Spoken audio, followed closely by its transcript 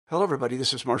Hello, everybody.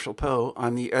 This is Marshall Poe.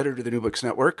 I'm the editor of the New Books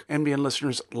Network. NBN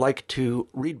listeners like to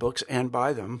read books and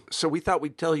buy them. So we thought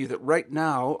we'd tell you that right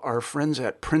now, our friends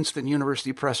at Princeton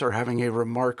University Press are having a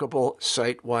remarkable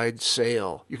site-wide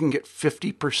sale. You can get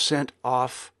 50%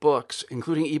 off books,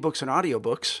 including ebooks and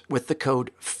audiobooks, with the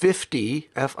code 50,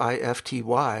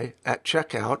 F-I-F-T-Y, at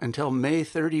checkout until May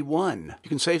 31. You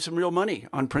can save some real money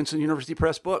on Princeton University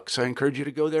Press books. I encourage you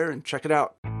to go there and check it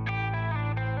out.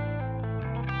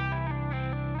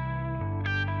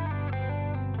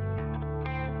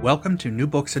 Welcome to New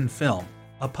Books in Film,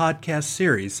 a podcast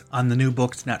series on the New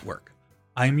Books Network.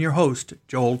 I am your host,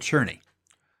 Joel Cherney.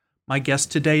 My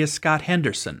guest today is Scott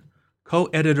Henderson,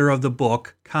 co-editor of the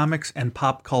book Comics and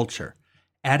Pop Culture,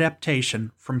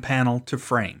 Adaptation from Panel to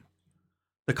Frame.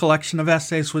 The collection of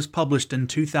essays was published in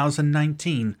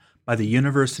 2019 by the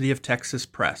University of Texas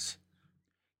Press.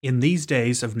 In these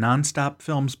days of nonstop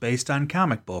films based on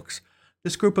comic books,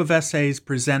 this group of essays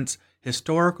presents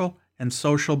historical and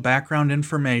social background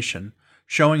information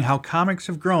showing how comics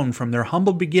have grown from their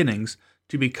humble beginnings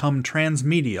to become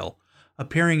transmedial,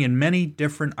 appearing in many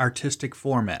different artistic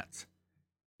formats.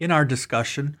 In our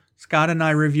discussion, Scott and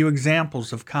I review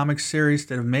examples of comic series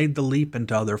that have made the leap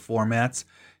into other formats,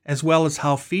 as well as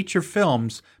how feature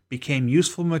films became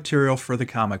useful material for the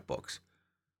comic books.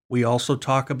 We also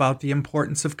talk about the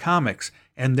importance of comics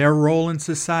and their role in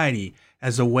society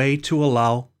as a way to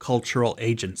allow cultural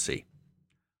agency.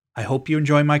 I hope you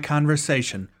enjoy my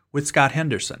conversation with Scott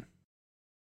Henderson.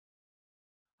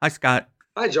 Hi, Scott.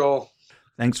 Hi, Joel.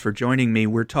 Thanks for joining me.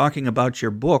 We're talking about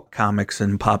your book, Comics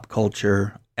and Pop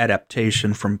Culture,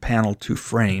 Adaptation from Panel to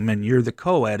Frame, and you're the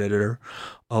co-editor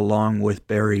along with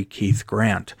Barry Keith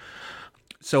Grant.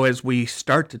 So as we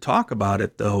start to talk about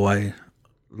it, though, I'd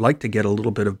like to get a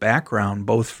little bit of background,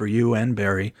 both for you and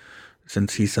Barry,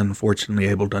 since he's unfortunately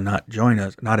not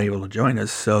able to join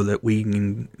us, so that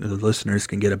the listeners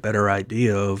can get a better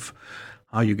idea of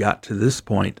how you got to this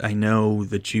point. I know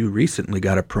that you recently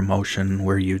got a promotion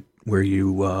where you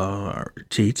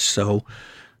teach, so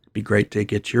it'd be great to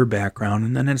get your background.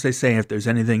 And then, as I say, if there's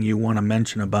anything you want to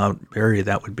mention about Barry,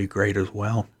 that would be great as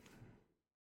well.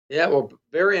 Yeah, well,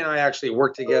 Barry and I actually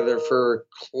worked together for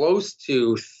close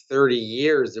to 30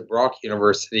 years at Brock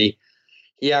University.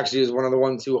 He actually was one of the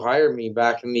ones who hired me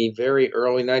back in the very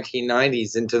early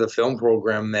 1990s into the film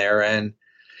program there. And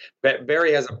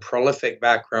Barry has a prolific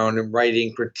background in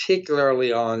writing,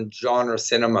 particularly on genre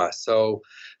cinema. So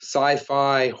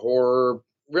sci-fi, horror,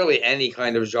 really any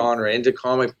kind of genre, into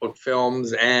comic book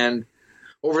films. And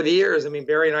over the years,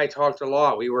 Barry and I talked a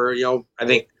lot. We were, I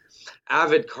think,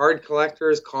 avid card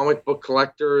collectors, comic book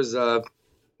collectors,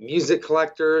 music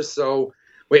collectors. So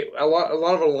a lot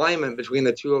of alignment between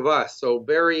the two of us. So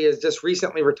Barry has just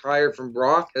recently retired from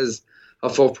Brock as a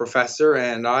full professor,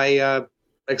 and I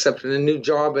accepted a new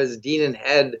job as dean and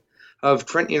head of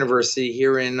Trent University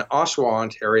here in Oshawa,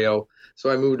 Ontario. So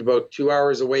I moved about 2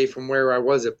 hours away from where I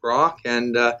was at Brock,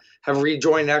 and have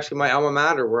rejoined actually my alma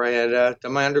mater where I had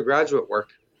done my undergraduate work.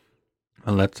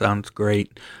 Well, that sounds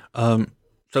great.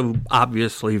 So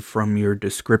obviously from your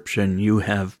description, you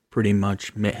have pretty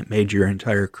much made your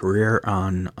entire career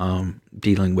on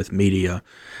dealing with media.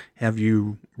 Have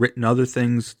you written other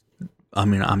things?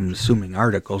 I'm assuming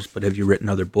articles, but have you written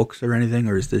other books or anything,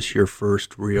 or is this your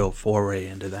first real foray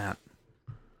into that?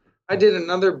 I did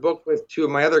another book with two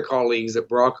of my other colleagues at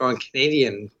Brock on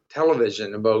Canadian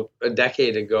television about a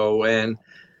decade ago, and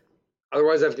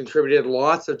otherwise I've contributed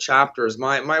lots of chapters.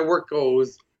 My work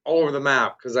goes all over the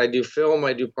map because I do film,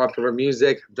 I do popular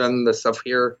music. I've done the stuff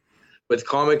here with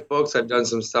comic books. I've done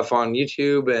some stuff on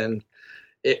YouTube, and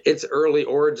it's early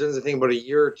origins. I think about a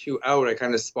year or two out, I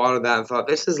kind of spotted that and thought,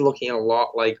 this is looking a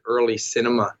lot like early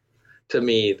cinema to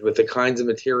me, with the kinds of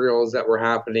materials that were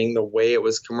happening, the way it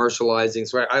was commercializing.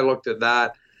 So I looked at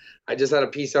that. I just had a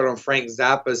piece out on Frank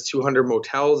Zappa's 200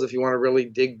 Motels, if you want to really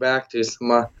dig back to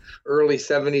some early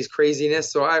 70s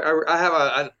craziness. So I have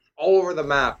an all over the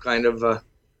map kind of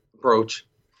approach.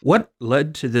 What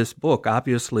led to this book?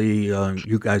 Obviously,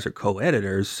 you guys are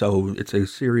co-editors, so it's a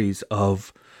series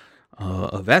of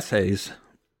essays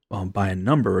by a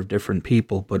number of different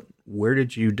people. But where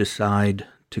did you decide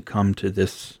to come to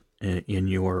this in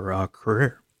your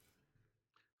career?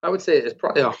 I would say it's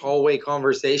probably a hallway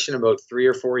conversation about 3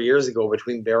 or 4 years ago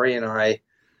between Barry and I.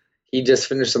 He just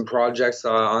finished some projects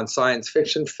on science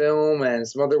fiction film and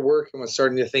some other work, and was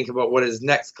starting to think about what his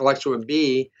next collection would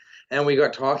be. And we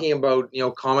got talking about,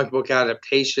 comic book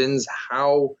adaptations,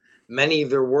 how many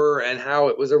there were, and how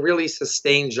it was a really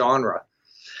sustained genre,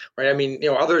 right?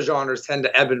 Other genres tend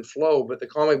to ebb and flow, but the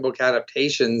comic book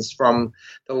adaptations from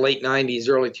the late 90s,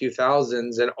 early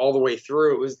 2000s, and all the way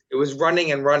through, it was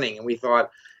running and running. And we thought,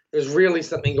 there's really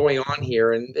something going on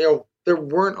here. And, there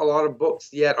weren't a lot of books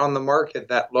yet on the market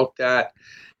that looked at,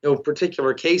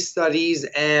 particular case studies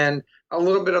and a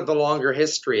little bit of the longer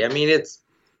history. I mean,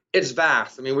 it's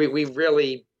vast. I mean, we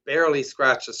really barely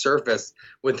scratched the surface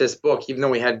with this book, even though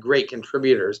we had great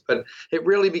contributors. But it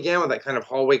really began with that kind of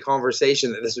hallway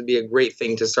conversation that this would be a great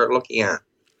thing to start looking at.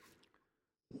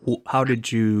 How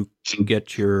did you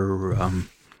get your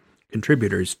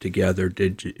contributors together?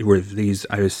 Were these?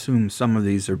 I assume some of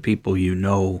these are people you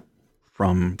know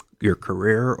from your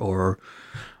career, or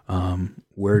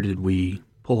where did we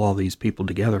pull all these people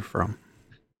together from?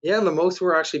 Yeah, the most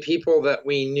were actually people that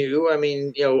we knew. I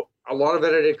mean, a lot of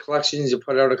edited collections, you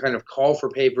put out a kind of call for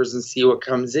papers and see what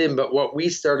comes in. But what we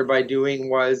started by doing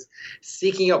was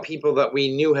seeking out people that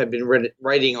we knew had been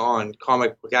writing on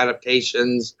comic book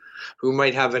adaptations, who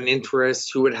might have an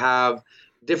interest, who would have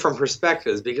different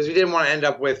perspectives, because we didn't want to end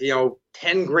up with,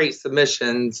 10 great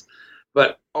submissions,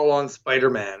 but all on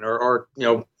Spider-Man or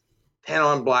 10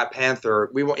 on Black Panther.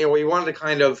 We wanted to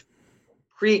kind of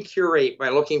pre-curate by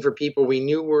looking for people we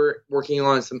knew were working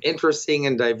on some interesting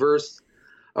and diverse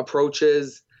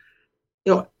approaches,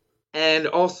 and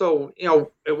also,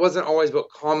 it wasn't always about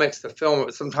comics to film, it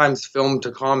was sometimes film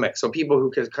to comics. So people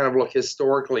who could kind of look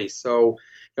historically. So,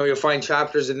 you'll find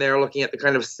chapters in there looking at the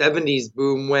kind of 70s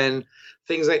boom when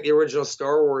things like the original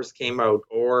Star Wars came out,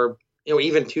 or,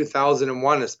 even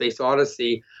 2001, A Space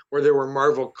Odyssey, where there were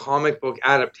Marvel comic book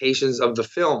adaptations of the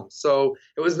film. So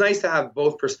it was nice to have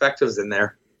both perspectives in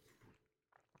there.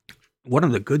 One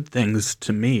of the good things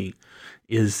to me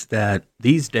is that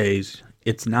these days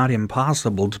it's not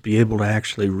impossible to be able to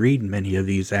actually read many of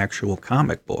these actual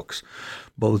comic books.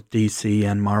 Both DC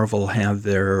and Marvel have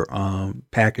their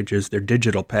packages, their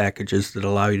digital packages that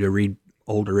allow you to read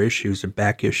older issues and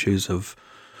back issues of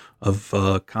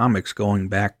comics going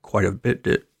back quite a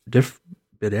bit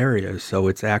areas. So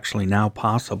it's actually now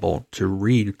possible to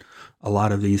read a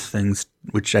lot of these things,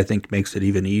 which I think makes it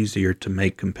even easier to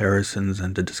make comparisons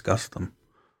and to discuss them.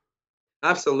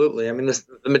 Absolutely. I mean,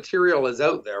 the material is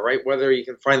out there, right? Whether you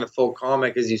can find the full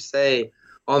comic, as you say,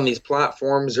 on these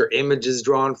platforms or images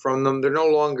drawn from them, they're no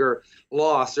longer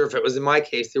lost. Or if it was in my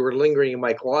case, they were lingering in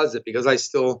my closet because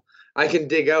I can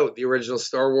dig out the original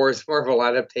Star Wars Marvel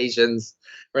adaptations,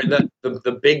 right?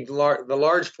 The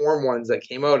large form ones that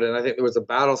came out, and I think there was a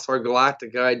Battlestar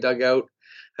Galactica I dug out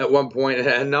at one point,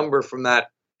 a number from that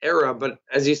era. But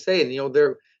as you say,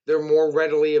 they're more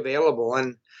readily available,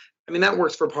 and I mean that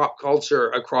works for pop culture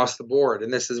across the board.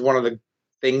 And this is one of the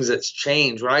things that's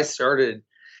changed. When I started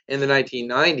in the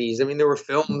 1990s, I mean there were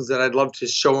films that I'd love to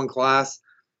show in class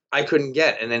I couldn't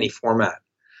get in any format.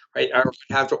 Right, I would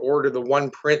have to order the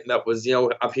one print that was,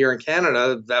 up here in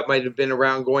Canada that might have been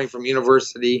around going from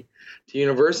university to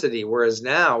university. Whereas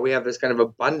now we have this kind of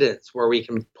abundance where we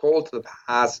can pull to the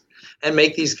past and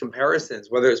make these comparisons,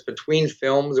 whether it's between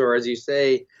films or, as you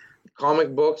say,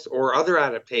 comic books or other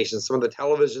adaptations, some of the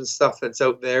television stuff that's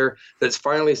out there that's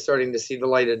finally starting to see the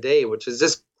light of day, which is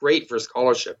just great for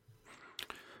scholarship.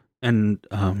 And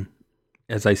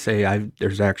as I say,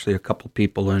 there's actually a couple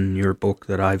people in your book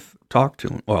that I've talked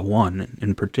to. Well, one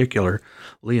in particular,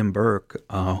 Liam Burke,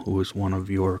 who was one of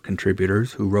your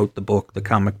contributors, who wrote the book, The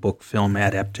Comic Book Film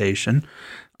Adaptation.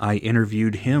 I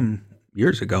interviewed him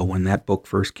years ago when that book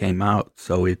first came out,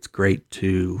 so it's great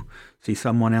to see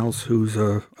someone else who's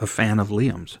a fan of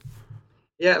Liam's.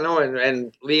 Yeah, no,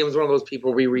 and Liam's one of those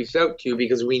people we reached out to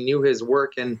because we knew his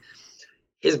work, and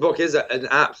his book is an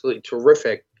absolutely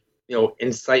terrific,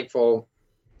 insightful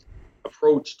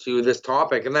approach to this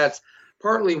topic. And that's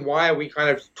partly why we kind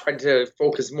of tried to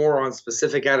focus more on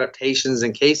specific adaptations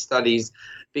and case studies,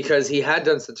 because he had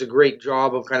done such a great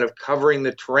job of kind of covering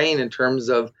the terrain in terms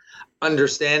of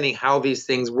understanding how these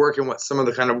things work and what some of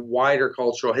the kind of wider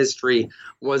cultural history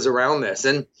was around this.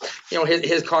 And,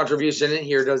 his contribution in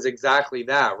here does exactly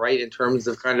that, right? In terms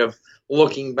of kind of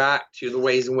looking back to the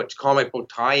ways in which comic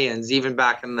book tie-ins, even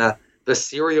back in the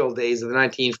serial days of the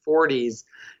 1940s,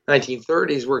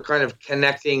 1930s, were kind of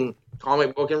connecting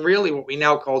comic book and really what we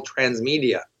now call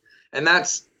transmedia. And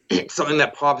that's something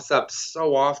that pops up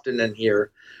so often in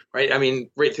here, right? I mean,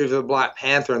 right through the Black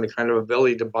Panther and the kind of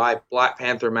ability to buy Black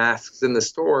Panther masks in the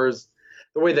stores,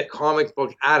 the way that comic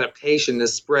book adaptation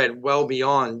is spread well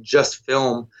beyond just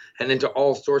film and into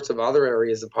all sorts of other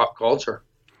areas of pop culture.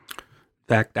 In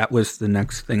fact, that was the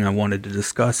next thing I wanted to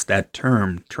discuss, that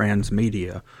term,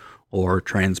 transmedia or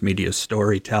transmedia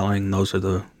storytelling. Those are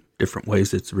the different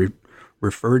ways it's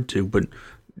referred to. But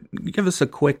give us a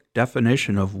quick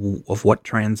definition of what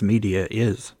transmedia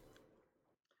is.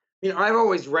 I've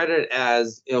always read it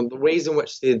as, the ways in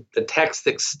which the text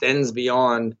extends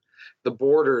beyond the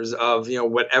borders of,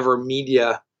 whatever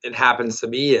media it happens to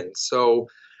be in. So,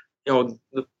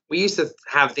 we used to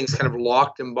have things kind of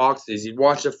locked in boxes. You'd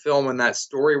watch a film and that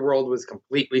story world was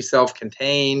completely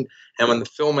self-contained. And when the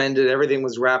film ended, everything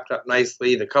was wrapped up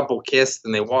nicely. The couple kissed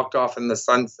and they walked off in the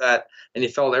sunset and you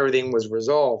felt everything was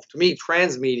resolved. To me,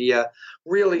 transmedia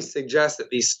really suggests that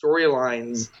these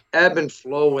storylines ebb and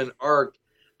flow and arc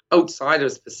outside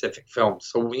of specific films.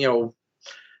 So,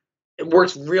 it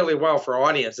works really well for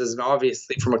audiences and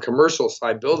obviously from a commercial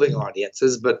side, building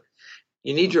audiences, but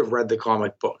you need to have read the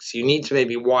comic books. You need to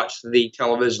maybe watch the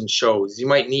television shows. You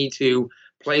might need to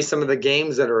play some of the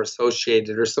games that are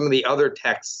associated or some of the other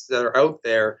texts that are out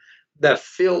there that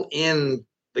fill in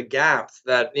the gaps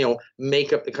that,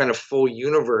 make up the kind of full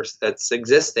universe that's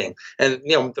existing. And,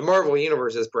 the Marvel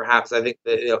universe is perhaps, I think,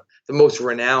 the most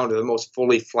renowned or the most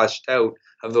fully fleshed out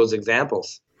of those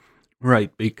examples.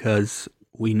 Right, because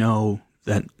we know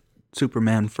that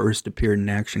Superman first appeared in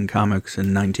Action Comics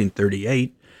in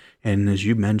 1938. And as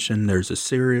you mentioned, there's a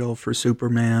serial for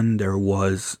Superman. There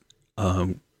was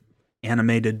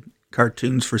animated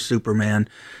cartoons for Superman.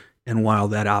 And while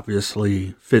that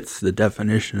obviously fits the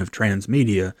definition of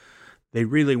transmedia, they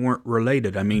really weren't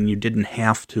related. I mean, you didn't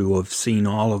have to have seen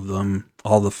all of them,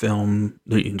 all the film,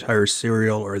 the entire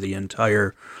serial, or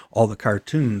all the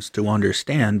cartoons to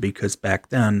understand, because back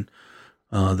then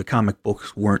the comic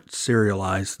books weren't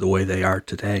serialized the way they are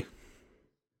today.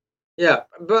 Yeah,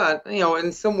 but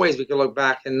in some ways we could look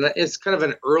back and it's kind of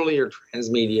an earlier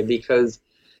transmedia because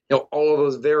all of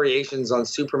those variations on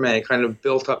Superman kind of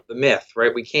built up the myth,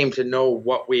 right? We came to know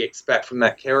what we expect from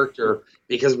that character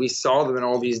because we saw them in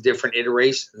all these different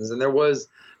iterations, and there was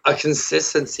a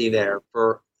consistency there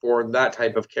for that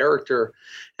type of character.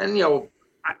 And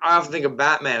I often think of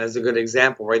Batman as a good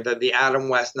example, right? That the Adam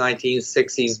West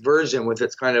 1960s version with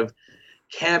its kind of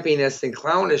campiness and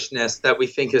clownishness that we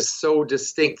think is so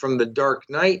distinct from the Dark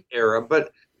Knight era,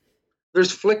 but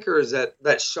there's flickers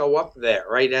that show up there,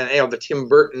 right? And the Tim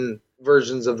Burton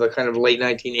versions of the kind of late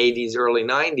 1980s, early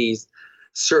 90s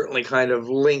certainly kind of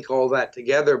link all that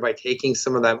together by taking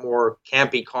some of that more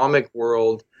campy comic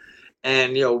world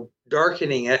and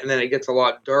darkening it, and then it gets a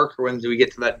lot darker when we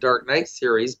get to that Dark Knight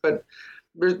series, but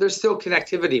there's still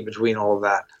connectivity between all of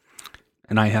that.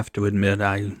 And I have to admit,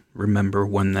 I remember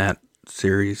when that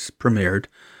series premiered.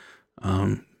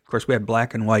 Of course, we had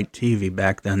black and white TV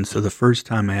back then, so the first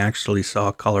time I actually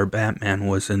saw color Batman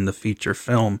was in the feature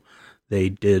film they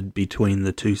did between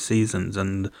the two seasons,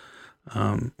 and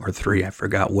or three, I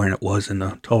forgot when it was in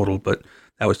the total, but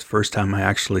that was the first time I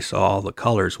actually saw all the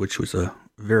colors, which was a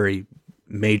very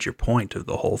major point of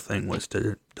the whole thing, was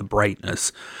the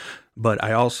brightness. But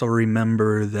I also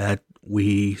remember that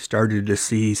we started to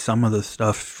see some of the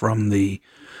stuff from the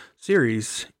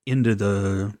series into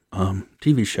the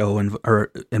TV show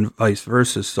and vice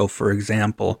versa. So, for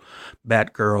example,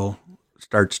 Batgirl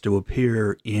starts to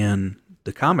appear in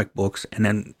the comic books and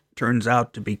then turns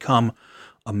out to become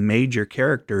a major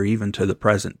character even to the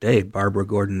present day. Barbara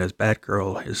Gordon as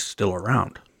Batgirl is still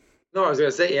around. No, I was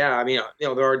going to say, yeah. I mean,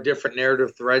 there are different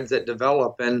narrative threads that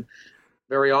develop, and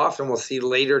very often we'll see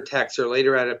later texts or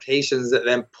later adaptations that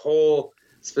then pull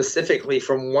specifically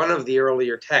from one of the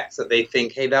earlier texts that they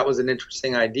think, hey, that was an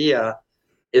interesting idea.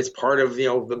 It's part of, the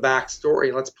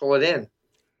backstory. Let's pull it in.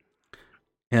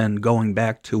 And going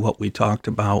back to what we talked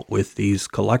about with these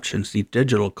collections, the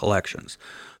digital collections,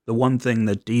 the one thing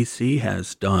that DC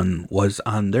has done was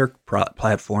on their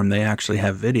platform, they actually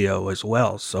have video as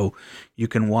well. So you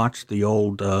can watch the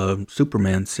old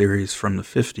Superman series from the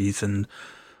 50s and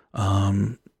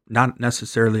not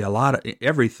necessarily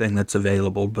everything that's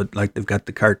available, but like they've got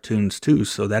the cartoons too.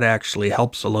 So that actually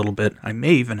helps a little bit. They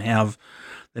may even have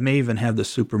the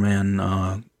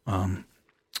Superman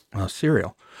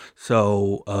serial.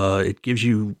 So it gives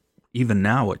you even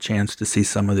now a chance to see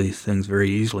some of these things very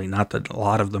easily. Not that a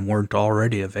lot of them weren't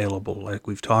already available, like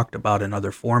we've talked about in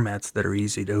other formats that are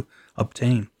easy to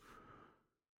obtain.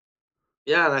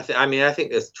 Yeah, and I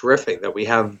think it's terrific that we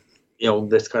have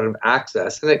this kind of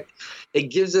access, and it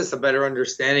gives us a better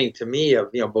understanding to me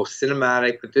of both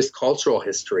cinematic but just cultural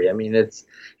history. I mean, it's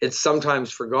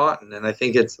sometimes forgotten, and I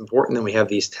think it's important that we have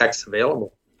these texts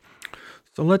available.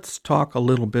 So let's talk a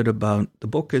little bit about, the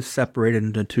book is separated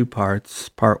into two parts.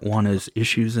 Part one is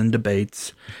issues and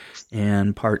debates,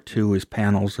 and part two is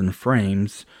panels and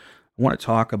frames. I want to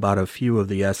talk about a few of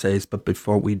the essays, but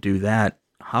before we do that,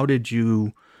 how did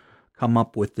you come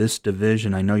up with this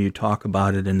division? I know you talk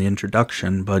about it in the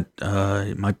introduction, but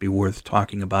it might be worth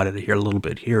talking about it here a little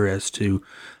bit here as to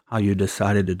how you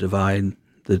decided to divide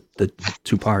the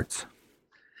two parts.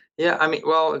 Yeah, I mean,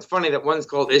 well, it's funny that one's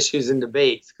called issues and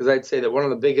debates, because I'd say that one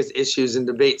of the biggest issues and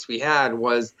debates we had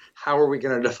was how are we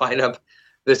going to divide up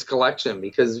this collection,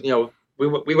 because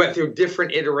we went through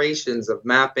different iterations of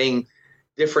mapping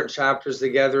different chapters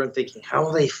together and thinking, how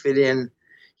will they fit in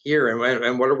here,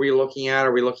 and what are we looking at?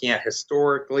 Are we looking at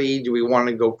historically? Do we want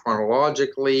to go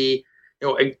chronologically?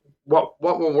 What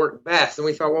will work best? And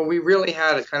we thought, well, we really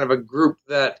had a kind of a group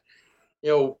that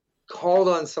called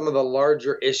on some of the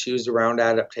larger issues around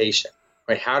adaptation.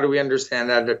 Right? How do we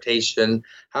understand adaptation?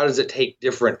 How does it take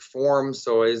different forms?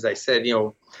 So as I said,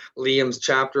 Liam's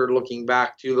chapter looking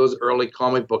back to those early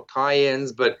comic book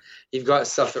tie-ins, but you've got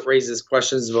stuff that raises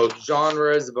questions about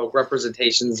genres, about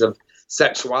representations of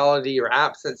sexuality or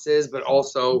absences, but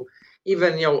also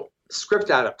even, script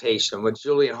adaptation, which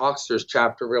Julian Hoxter's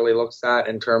chapter really looks at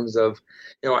in terms of,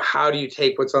 how do you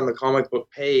take what's on the comic book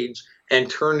page and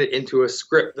turn it into a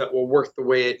script that will work the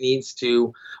way it needs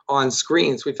to on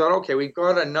screen. So we thought, okay, we've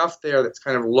got enough there that's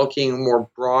kind of looking more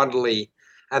broadly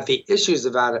at the issues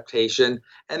of adaptation.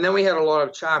 And then we had a lot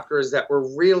of chapters that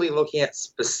were really looking at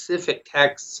specific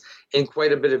texts in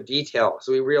quite a bit of detail.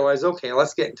 So we realized, okay,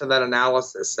 let's get into that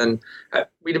analysis. And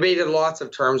we debated lots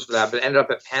of terms for that, but ended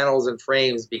up at panels and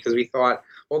frames, because we thought,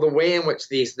 well, the way in which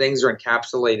these things are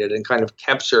encapsulated and kind of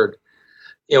captured,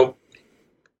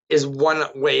 is one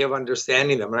way of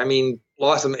understanding them. And I mean,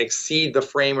 lots of them exceed the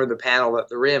frame or the panel that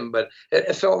they're in, but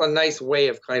it felt a nice way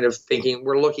of kind of thinking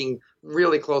we're looking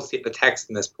really closely at the text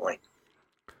in this point.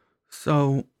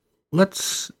 So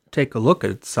let's take a look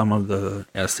at some of the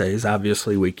essays.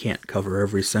 Obviously, we can't cover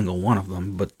every single one of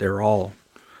them, but they're all,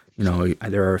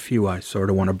 there are a few I sort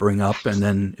of want to bring up, and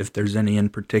then if there's any in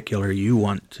particular you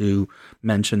want to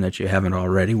mention that you haven't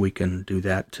already, we can do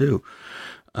that too.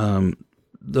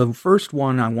 The first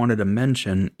one I wanted to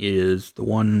mention is the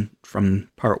one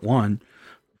from part 1,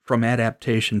 From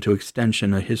Adaptation to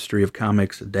Extension, A History of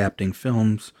Comics Adapting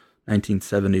Films,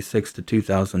 1976 to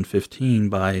 2015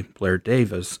 by Blair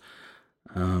Davis.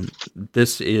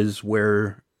 This is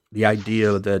where the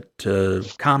idea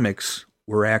that comics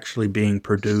were actually being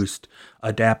produced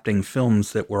adapting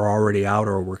films that were already out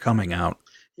or were coming out.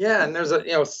 Yeah, and there's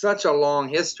such a long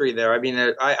history there. I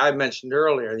mean, I mentioned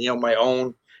earlier, my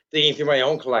own digging through my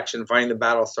own collection, finding the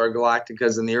Battlestar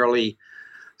Galacticas in the early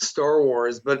Star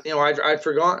Wars. But, I'd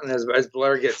forgotten, as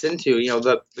Blair gets into,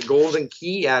 the Golden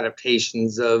Key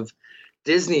adaptations of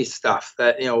Disney stuff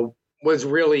that, was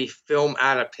really film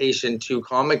adaptation to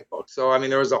comic books. So, I mean,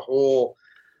 there was a whole,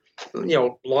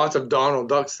 lots of Donald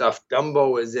Duck stuff.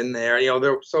 Dumbo is in there,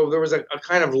 so there was a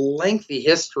kind of lengthy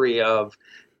history of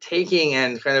taking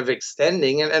and kind of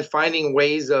extending and finding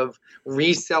ways of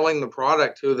reselling the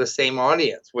product to the same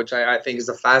audience, which I think is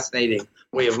a fascinating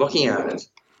way of looking at it.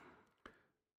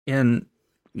 And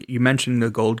you mentioned the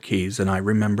Gold Keys, and I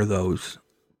remember those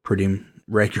pretty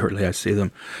regularly. I see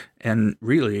them. And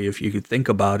really, if you could think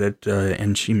about it,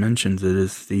 and she mentions it,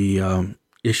 is the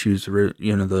issues,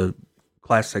 the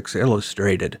Classics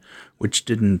Illustrated, which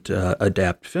didn't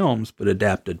adapt films, but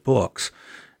adapted books.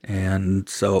 And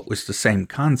so it was the same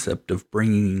concept of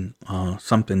bringing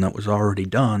something that was already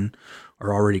done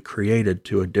or already created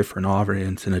to a different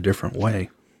audience in a different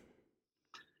way.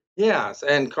 Yes,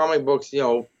 and comic books,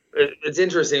 it's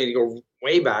interesting to go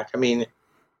way back. I mean,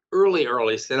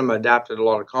 early cinema adapted a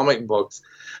lot of comic books,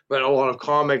 but a lot of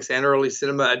comics and early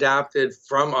cinema adapted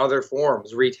from other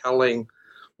forms, retelling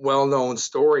well-known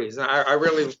stories. And I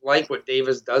really like what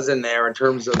Davis does in there in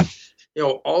terms of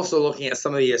also looking at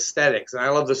some of the aesthetics. And I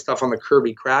love the stuff on the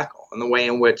Kirby Crackle and the way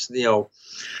in which,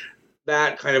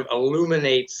 that kind of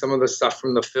illuminates some of the stuff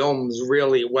from the films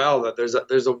really well, that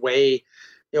there's a way,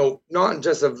 not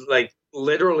just of like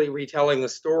literally retelling the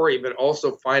story, but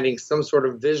also finding some sort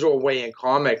of visual way in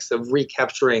comics of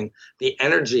recapturing the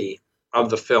energy of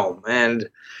the film. And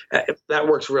that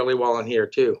works really well in here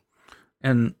too.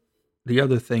 And the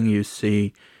other thing you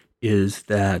see is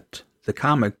that the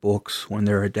comic books, when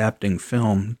they're adapting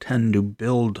film, tend to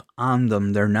build on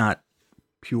them. They're not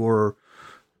pure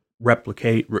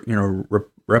replication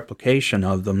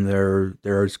of them.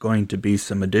 There's going to be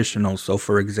some additional. So,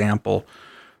 for example,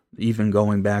 even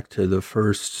going back to the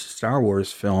first Star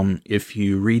Wars film, if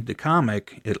you read the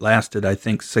comic, it lasted, I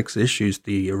think, 6 issues,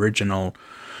 the original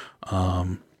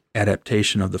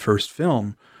adaptation of the first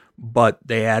film. But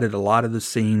they added a lot of the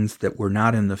scenes that were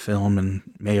not in the film and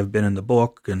may have been in the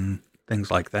book and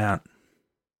things like that.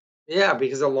 Yeah,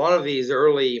 because a lot of these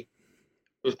early,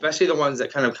 especially the ones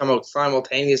that kind of come out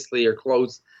simultaneously or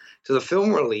close to the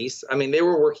film release, I mean, they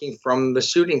were working from the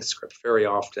shooting script very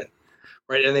often,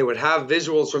 right? And they would have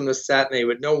visuals from the set and they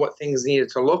would know what things needed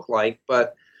to look like,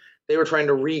 but they were trying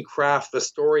to recraft the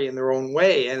story in their own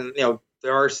way. And,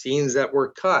 there are scenes that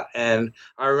were cut. And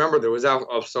I remember there was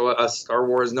also a Star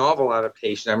Wars novel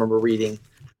adaptation I remember reading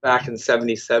back in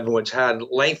 77, which had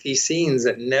lengthy scenes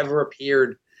that never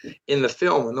appeared in the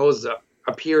film, and those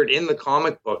appeared in the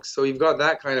comic books. So you've got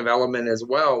that kind of element as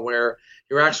well, where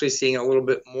you're actually seeing a little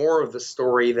bit more of the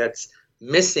story that's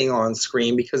missing on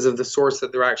screen because of the source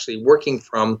that they're actually working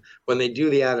from when they do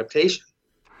the adaptation.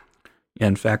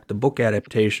 In fact, the book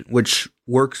adaptation, which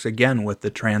works again with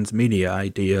the transmedia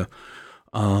idea,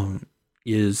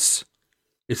 is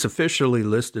it's officially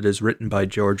listed as written by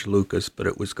George Lucas, but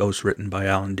it was ghostwritten by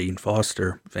Alan Dean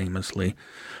Foster, famously.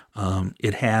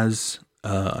 It has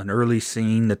an early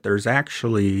scene that there's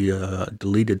actually a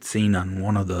deleted scene on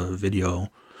one of the video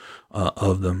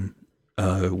of them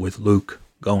with Luke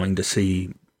going to see,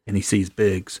 and he sees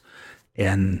Biggs.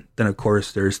 And then, of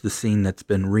course, there's the scene that's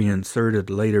been reinserted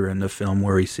later in the film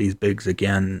where he sees Biggs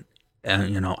again,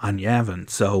 on Yavin.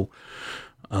 So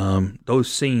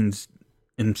those scenes,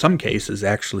 in some cases,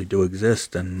 actually do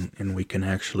exist, and we can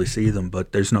actually see them.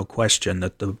 But there's no question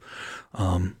that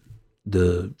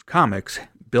the comics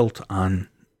built on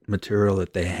material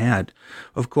that they had.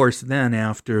 Of course, then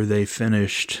after they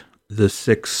finished the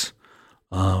 6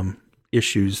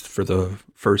 issues for the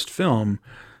first film,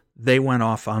 they went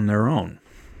off on their own.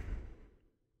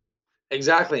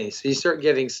 Exactly. So you start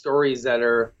getting stories that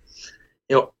are,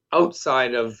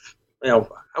 outside of,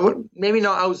 maybe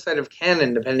not outside of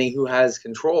canon, depending who has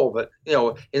control, but,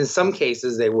 in some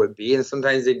cases they would be, and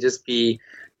sometimes they'd just be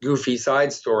goofy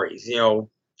side stories,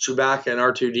 Chewbacca and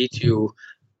R2-D2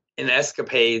 in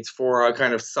escapades for a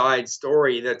kind of side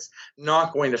story that's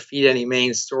not going to feed any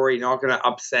main story, not going to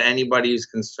upset anybody who's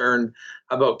concerned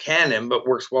about canon, but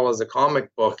works well as a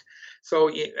comic book. So,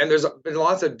 and there's been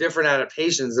lots of different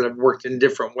adaptations that have worked in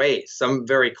different ways, some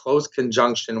very close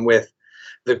conjunction with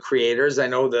the creators. I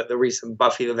know that the recent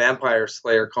Buffy the Vampire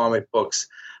Slayer comic books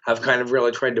have kind of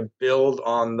really tried to build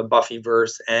on the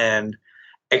Buffyverse and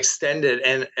extend it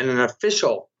in an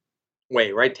official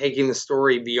way, right? Taking the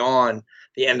story beyond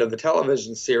the end of the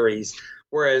television series.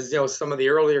 Whereas, some of the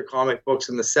earlier comic books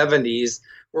in the 70s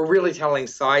were really telling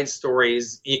side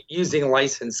stories using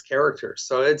licensed characters.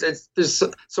 So there's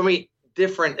so many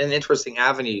different and interesting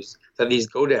avenues that these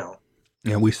go down.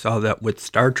 Yeah, we saw that with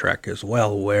Star Trek as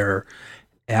well, where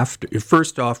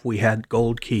first off, we had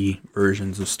Gold Key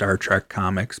versions of Star Trek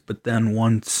comics, but then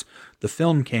once the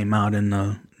film came out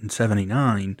in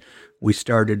 79, we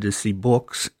started to see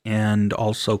books and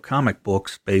also comic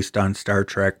books based on Star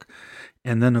Trek.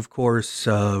 And then, of course,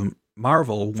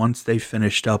 Marvel, once they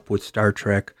finished up with Star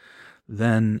Trek,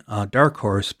 then Dark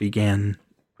Horse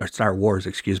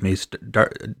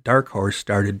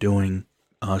started doing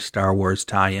Star Wars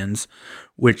tie-ins,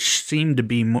 which seemed to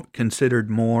be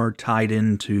considered more tied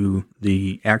into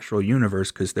the actual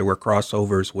universe because there were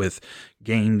crossovers with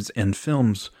games and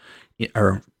films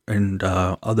and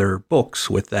other books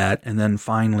with that. And then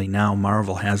finally now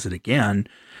Marvel has it again,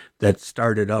 that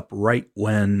started up right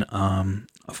when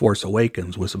Force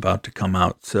Awakens was about to come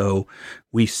out. So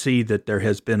we see that there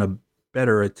has been a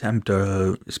better attempt,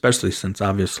 especially since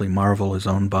obviously Marvel is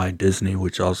owned by Disney,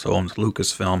 which also owns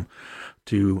Lucasfilm,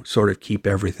 to sort of keep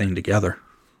everything together.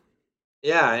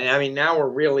 Yeah, I mean, now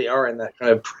we really are in that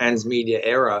kind of transmedia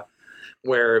era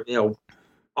where,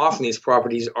 often these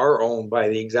properties are owned by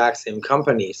the exact same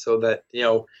company, so that,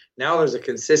 now there's a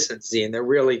consistency and they're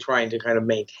really trying to kind of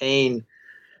maintain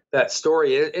that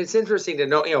story. It's interesting to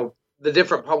know, the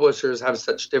different publishers have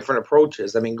such different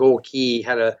approaches. I mean, Gold Key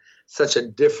had such a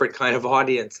different kind of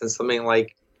audience than something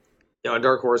like,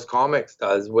 Dark Horse Comics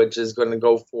does, which is going to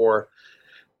go for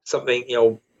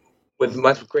something, with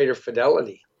much greater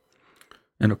fidelity.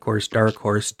 And of course, Dark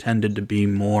Horse tended to be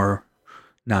more,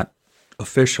 not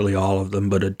officially all of them,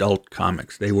 but adult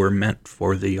comics. They were meant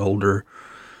for the older,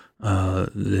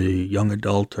 the young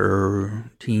adult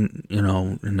or teen,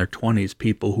 in their 20s,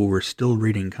 people who were still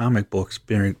reading comic books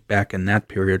back in that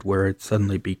period where it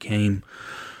suddenly became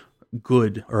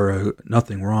good or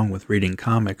nothing wrong with reading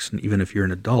comics, even if you're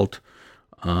an adult.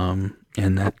 And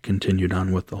that continued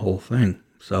on with the whole thing.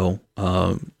 So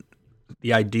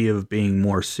the idea of being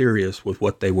more serious with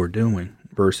what they were doing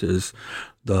versus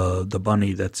the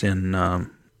bunny that's in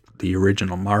the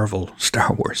original Marvel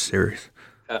Star Wars series.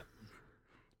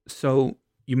 So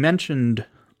you mentioned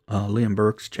Liam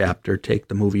Burke's chapter, Take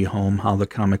the Movie Home, how the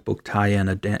comic book tie-in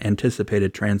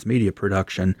anticipated transmedia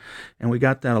production. And we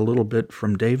got that a little bit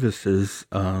from Davis's,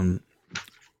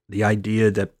 the idea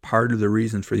that part of the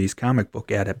reason for these comic book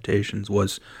adaptations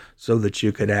was so that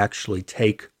you could actually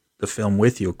take the film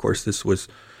with you. Of course, this was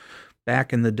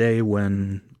back in the day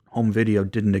when home video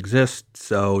didn't exist,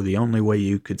 so the only way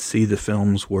you could see the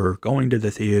films were going to the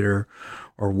theater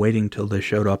or waiting till they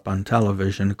showed up on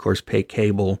television. Of course, pay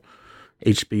cable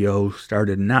HBO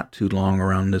started not too long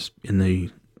around this in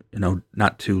the,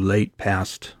 not too late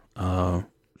past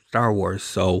Star Wars.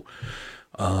 So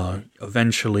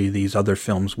eventually these other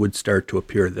films would start to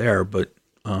appear there, but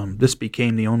this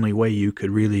became the only way you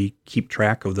could really keep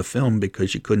track of the film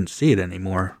because you couldn't see it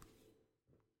anymore.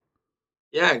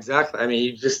 Yeah, exactly. I mean,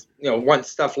 you just, once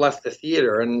stuff left the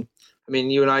theater, and I mean,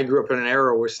 you and I grew up in an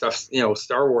era where stuff,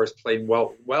 Star Wars played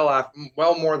well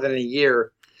more than a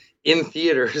year in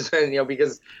theaters, and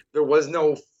because there was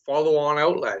no follow-on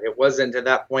outlet. It wasn't at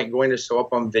that point going to show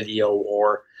up on video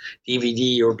or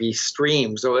DVD or be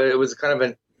streamed. So it was kind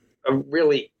of a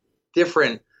really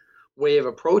different way of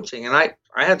approaching. And I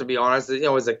have to be honest,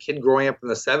 as a kid growing up in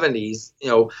the 70s,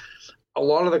 a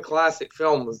lot of the classic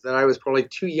films that I was probably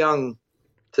too young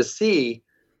to see,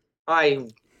 I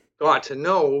got to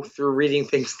know through reading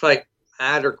things like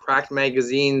Mad or Cracked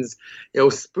magazines,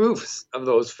 spoofs of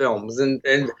those films. And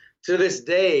to this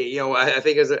day, I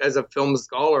think as a film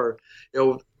scholar,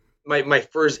 my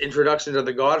first introduction to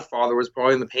The Godfather was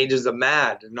probably in the pages of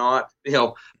Mad, not,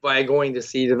 by going to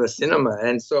see it in the cinema.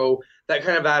 And so that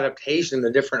kind of adaptation,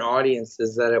 the different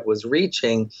audiences that it was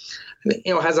reaching,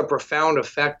 has a profound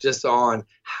effect just on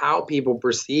how people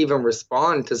perceive and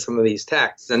respond to some of these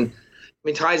texts. And I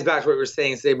mean, ties back to what we were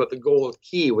saying today about the Gold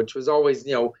Key, which was always,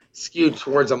 skewed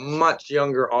towards a much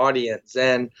younger audience.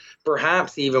 And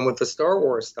perhaps even with the Star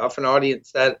Wars stuff, an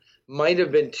audience that might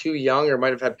have been too young or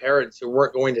might have had parents who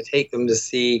weren't going to take them to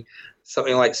see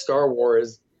something like Star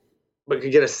Wars, but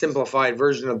could get a simplified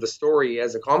version of the story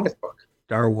as a comic book.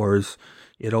 Star Wars,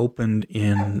 it opened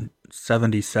in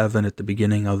 77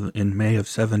 in May of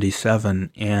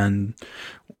 77, and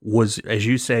was, as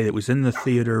you say, it was in the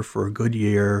theater for a good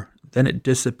year. Then it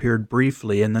disappeared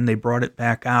briefly, and then they brought it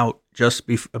back out just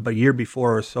a year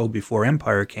before or so before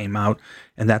Empire came out,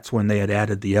 and that's when they had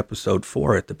added the episode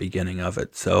 4 at the beginning of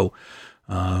it. So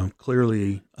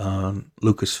clearly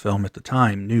Lucasfilm at the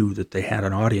time knew that they had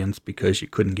an audience because you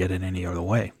couldn't get it any other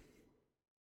way.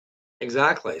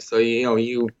 Exactly. So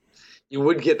you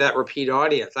would get that repeat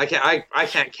audience. I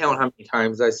can't count how many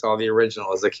times I saw the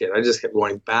original as a kid. I just kept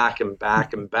going back and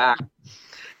back and back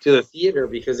to the theater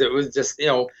because it was just,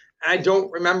 I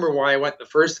don't remember why I went the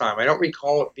first time. I don't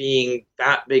recall it being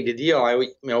that big a deal.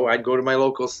 I'd go to my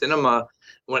local cinema,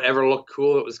 whatever looked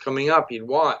cool that was coming up, you'd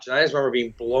watch. And I just remember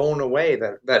being blown away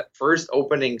that first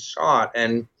opening shot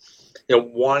and,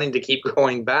 wanting to keep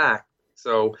going back.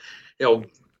 So,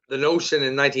 the notion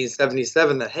in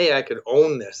 1977 that, hey, I could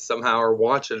own this somehow or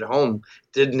watch it at home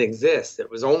didn't exist. It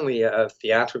was only a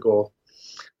theatrical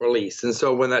release. And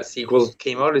so when that sequel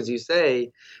came out, as you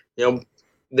say,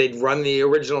 they'd run the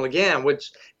original again,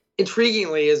 which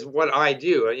intriguingly is what I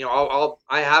do.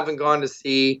 I haven't gone to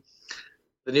see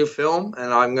the new film,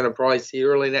 and I'm going to probably see it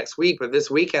early next week. But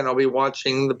this weekend, I'll be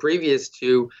watching the previous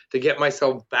two to get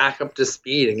myself back up to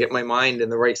speed and get my mind in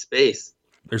the right space.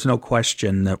 There's no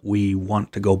question that we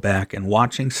want to go back. And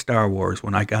watching Star Wars,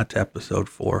 when I got to episode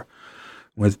 4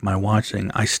 with my watching,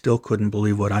 I still couldn't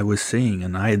believe what I was seeing.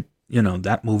 And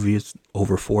that movie is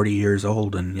over 40 years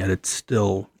old, and yet it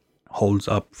still holds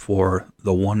up for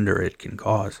the wonder it can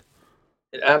cause.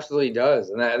 It absolutely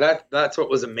does. And that's what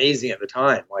was amazing at the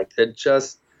time. Like, it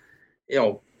just,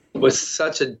 was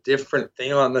such a different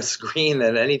thing on the screen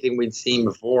than anything we'd seen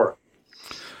before.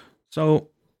 So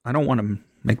I don't want to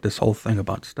make this whole thing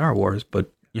about Star Wars,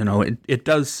 but, it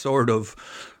does sort of,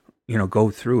 go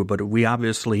through. But we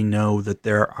obviously know that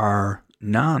there are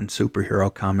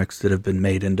non-superhero comics that have been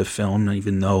made into film,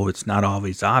 even though it's not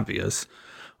always obvious.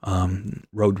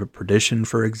 Road to Perdition,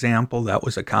 for example, that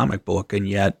was a comic book, and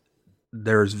yet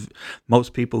there's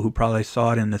most people who probably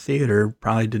saw it in the theater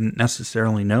probably didn't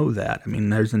necessarily know that. I mean,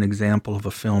 there's an example of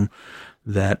a film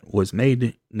that was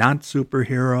made not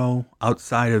superhero,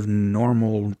 outside of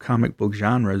normal comic book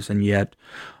genres, and yet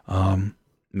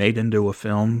made into a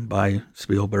film by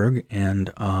Spielberg,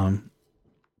 and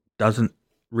doesn't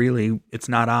really, it's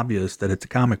not obvious that it's a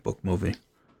comic book movie.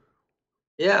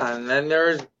 Yeah, and then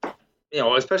there's,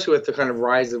 especially with the kind of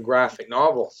rise of graphic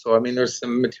novels. So, I mean, there's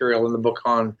some material in the book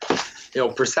on,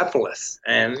 Persepolis.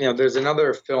 And, there's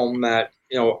another film that,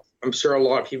 I'm sure a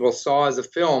lot of people saw as a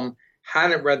film,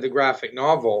 hadn't read the graphic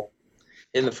novel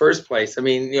in the first place. I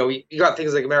mean, you got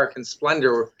things like American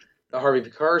Splendor, the Harvey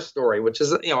Pekar story, which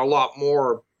is, a lot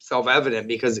more self-evident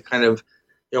because it kind of,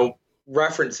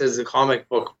 references the comic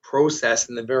book process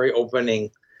in the very opening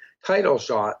title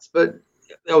shots. But,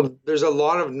 there's a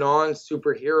lot of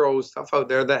non-superhero stuff out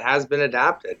there that has been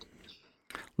adapted.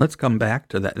 Let's come back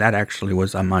to that. That actually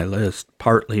was on my list,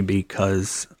 partly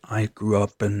because I grew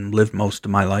up and lived most of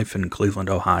my life in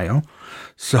Cleveland, Ohio.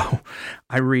 So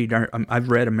I've read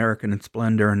American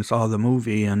Splendor and saw the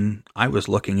movie, and I was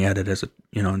looking at it as,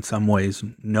 in some ways,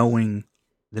 knowing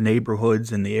the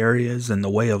neighborhoods and the areas and the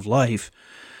way of life.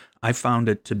 I found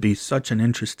it to be such an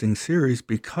interesting series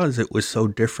because it was so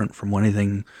different from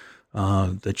anything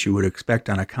that you would expect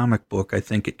on a comic book. I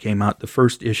think the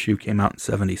first issue came out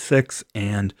in 1976,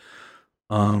 and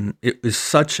it was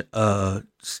such a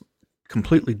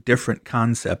completely different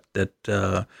concept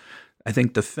that I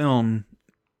think the film,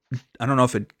 I don't know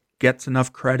if it gets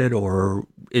enough credit or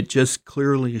it just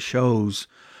clearly shows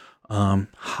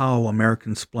how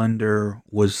American Splendor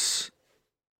was.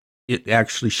 It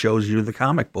actually shows you the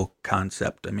comic book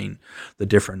concept. I mean, the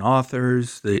different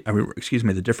authors, the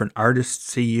different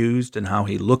artists he used and how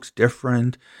he looks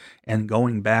different, and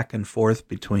going back and forth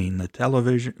between the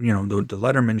television, the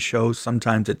Letterman shows.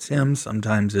 Sometimes it's him,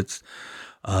 sometimes it's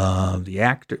the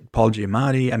actor, Paul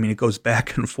Giamatti. I mean, it goes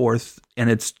back and forth, and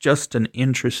it's just an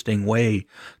interesting way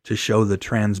to show the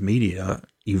transmedia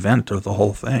event of the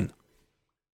whole thing.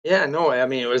 Yeah, no, I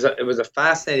mean, it was a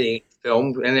fascinating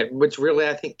film, and which really,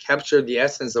 I think, captured the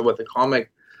essence of what the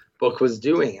comic book was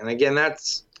doing. And again,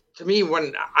 that's, to me,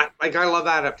 I love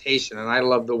adaptation, and I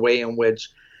love the way in which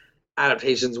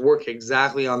adaptations work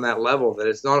exactly on that level, that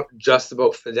it's not just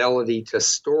about fidelity to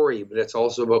story, but it's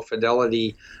also about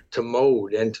fidelity to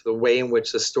mode and to the way in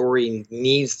which the story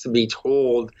needs to be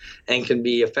told and can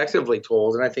be effectively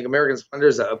told. And I think American Splendor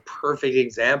is a perfect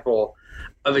example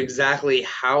of exactly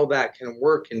how that can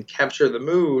work and capture the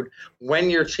mood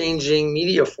when you're changing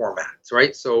media formats,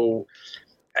 right? So,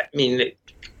 I mean,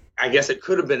 I guess it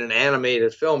could have been an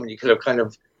animated film, and you could have kind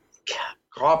of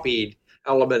copied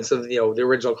elements of the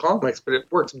original comics, but it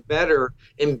works better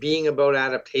in being about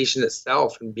adaptation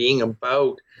itself and being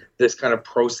about this kind of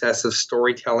process of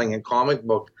storytelling and comic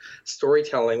book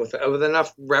storytelling with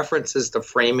enough references to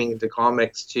framing the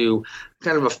comics to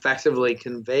kind of effectively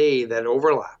convey that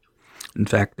overlap. In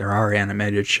fact, there are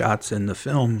animated shots in the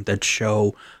film that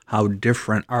show how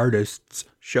different artists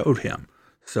showed him.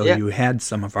 So you had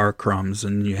some of R. Crumbs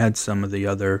and you had some of the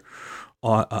other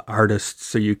artists,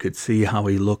 so you could see how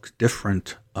he looked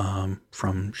different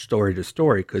from story to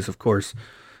story. Because, of course,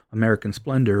 American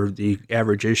Splendor, the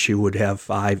average issue would have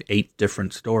 5-8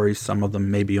 different stories, some of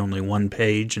them maybe only one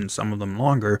page and some of them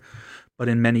longer. But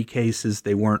in many cases,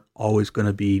 they weren't always going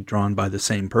to be drawn by the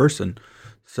same person.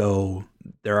 So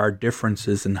there are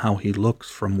differences in how he looks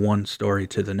from one story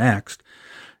to the next.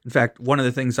 In fact, one of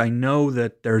the things I know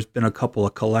that there's been a couple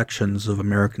of collections of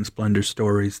American Splendor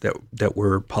stories that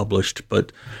were published,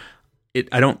 but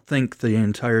I don't think the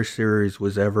entire series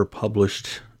was ever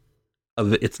published.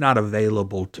 It's not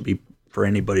available for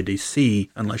anybody to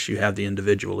see unless you have the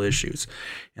individual issues.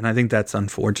 And I think that's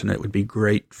unfortunate. It would be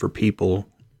great for people,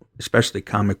 especially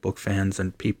comic book fans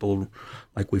and people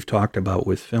like we've talked about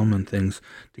with film and things,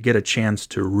 to get a chance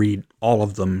to read all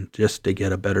of them just to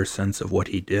get a better sense of what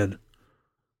he did.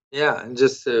 Yeah, and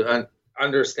just to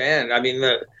understand, I mean,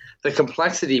 the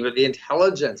complexity, but the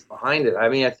intelligence behind it. I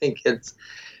mean, I think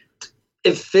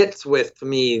it fits with, to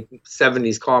me,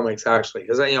 70s comics, actually,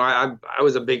 because I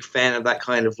was a big fan of that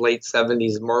kind of late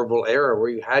 70s Marvel era where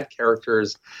you had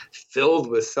characters filled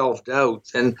with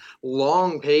self-doubt and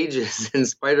long pages in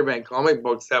Spider-Man comic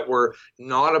books that were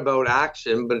not about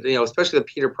action, but especially the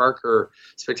Peter Parker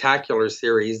Spectacular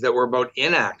series that were about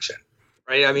inaction,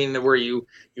 right? I mean, where you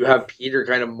have Peter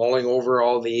kind of mulling over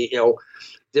all the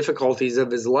difficulties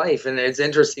of his life, and it's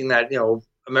interesting that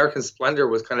American Splendor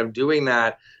was kind of doing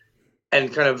that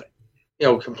and kind of,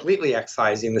 completely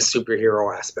excising the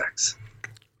superhero aspects.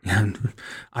 And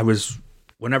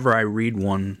whenever I read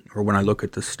one or when I look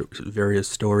at the various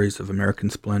stories of American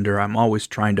Splendor, I'm always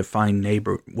trying to find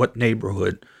what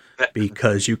neighborhood,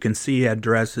 because you can see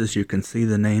addresses, you can see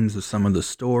the names of some of the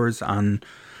stores on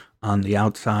the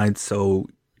outside. So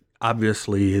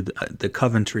obviously the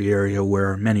Coventry area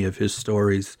where many of his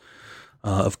stories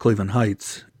of Cleveland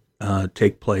Heights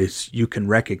take place, you can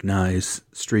recognize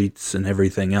streets and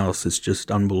everything else. It's just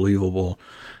unbelievable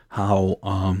how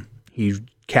he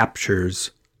captures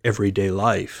everyday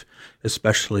life,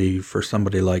 especially for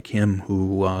somebody like him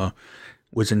who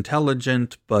was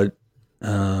intelligent, but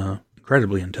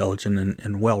incredibly intelligent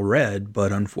and well-read,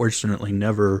 but unfortunately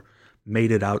never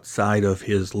made it outside of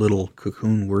his little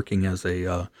cocoon working as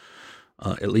at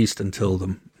least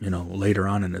until later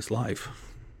on in his life.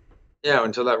 Yeah,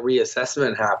 until that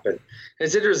reassessment happened.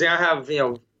 It's interesting. I have,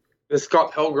 the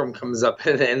Scott Pilgrim comes up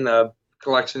in the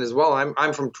collection as well.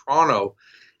 I'm from Toronto,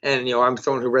 and I'm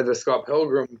someone who read the Scott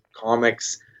Pilgrim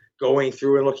comics going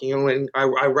through and looking, and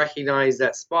I recognize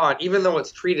that spot, even though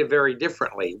it's treated very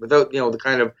differently, without the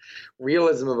kind of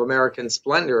realism of American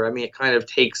Splendor. I mean, it kind of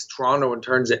takes Toronto and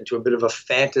turns it into a bit of a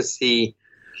fantasy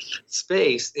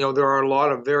space. There are a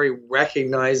lot of very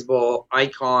recognizable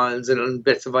icons and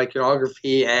bits of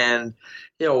iconography and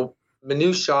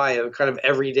minutiae of kind of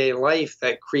everyday life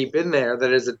that creep in there.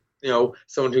 That is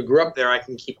someone who grew up there, I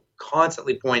can keep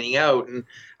constantly pointing out. And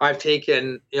I've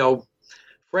taken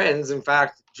friends. In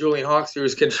fact, Julian Hawks,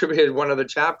 who's contributed one of the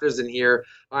chapters in here,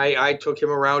 I took him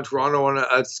around Toronto on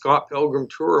a Scott Pilgrim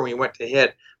tour, and we went to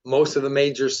hit most of the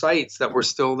major sites that were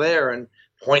still there and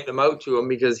point them out to him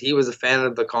because he was a fan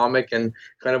of the comic and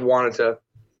kind of wanted to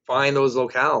find those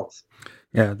locales.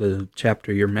 Yeah, the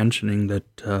chapter you're mentioning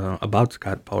that about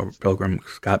Scott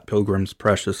Pilgrim's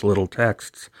Precious Little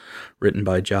Texts, written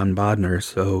by John Bodner.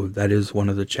 So that is one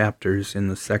of the chapters in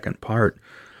the second part.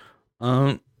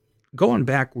 Going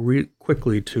back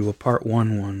quickly to a part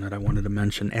one that I wanted to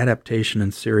mention, adaptation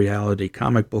and seriality,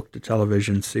 comic book to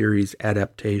television series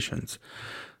adaptations.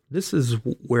 This is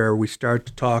where we start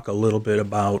to talk a little bit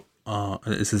about,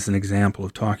 this is an example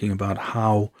of talking about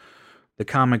how the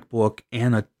comic book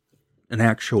and an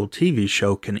actual TV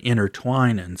show can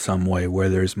intertwine in some way, where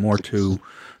there's more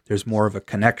of a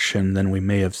connection than we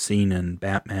may have seen in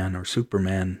Batman or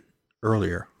Superman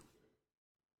earlier.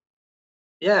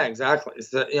 Yeah, exactly.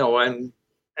 So, and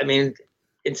I mean,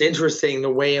 it's interesting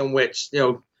the way in which,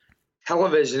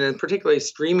 television, and particularly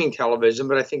streaming television,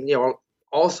 but I think,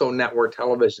 also network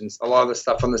televisions, a lot of the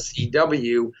stuff on the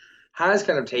CW has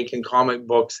kind of taken comic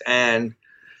books and,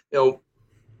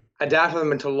 adapted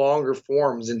them into longer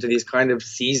forms, into these kind of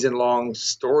season-long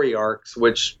story arcs,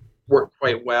 which work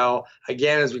quite well.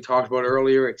 Again, as we talked about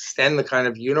earlier, extend the kind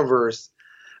of universe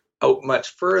out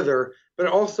much further. But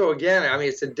also, again, I mean,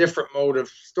 it's a different mode of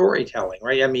storytelling,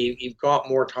 right? I mean, you've got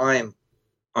more time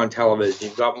on television.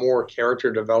 You've got more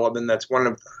character development. That's one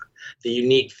of the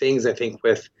unique things, I think,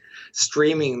 with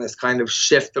streaming, this kind of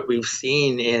shift that we've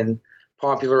seen in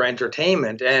popular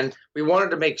entertainment. And we wanted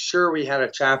to make sure we had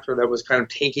a chapter that was kind of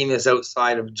taking this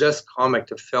outside of just comic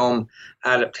to film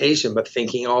adaptation, but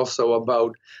thinking also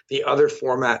about the other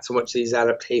formats in which these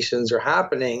adaptations are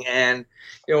happening. And,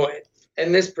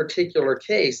 in this particular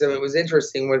case, it was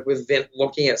interesting with Vint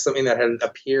looking at something that had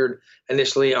appeared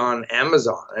initially on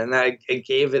Amazon, and that it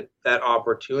gave it that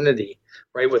opportunity,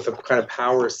 right, with the kind of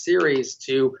Power series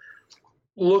to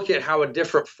look at how a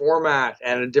different format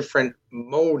and a different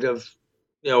mode of,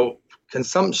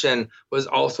 consumption was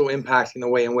also impacting the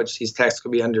way in which these texts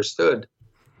could be understood.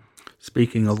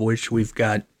 Speaking of which, we've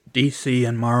got DC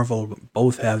and Marvel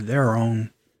both have their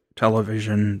own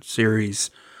television series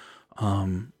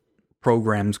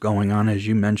programs going on. As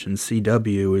you mentioned,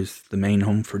 CW is the main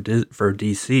home for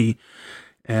DC,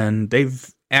 and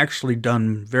they've actually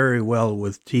done very well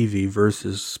with TV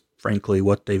versus, frankly,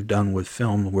 what they've done with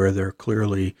film, where there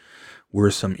clearly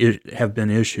have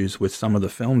been issues with some of the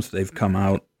films they've come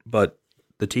out. But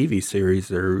the TV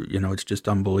series are, it's just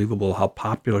unbelievable how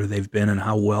popular they've been and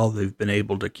how well they've been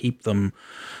able to keep them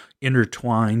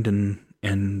intertwined,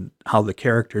 and how the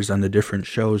characters on the different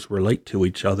shows relate to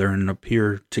each other and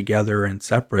appear together and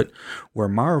separate, where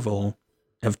Marvel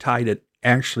have tied it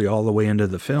actually all the way into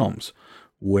the films,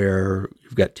 where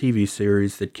you've got TV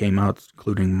series that came out,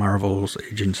 including Marvel's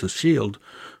Agents of S.H.I.E.L.D.,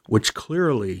 which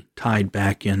clearly tied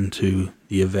back into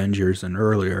the Avengers and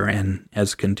earlier, and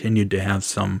has continued to have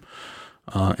some,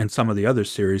 and some of the other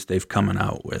series they've come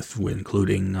out with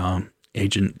including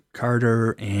Agent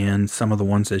Carter, and some of the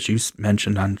ones, as you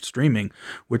mentioned, on streaming,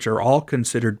 which are all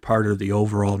considered part of the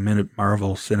overall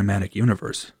Marvel Cinematic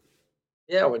Universe.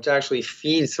 Yeah, which actually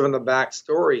feeds some of the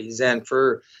backstories. And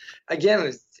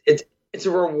again, it's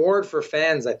a reward for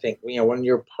fans, I think, when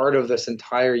you're part of this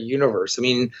entire universe. I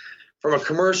mean, from a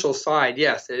commercial side,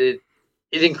 yes, it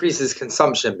increases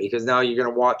consumption, because now you're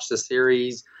going to watch the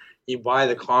series, you buy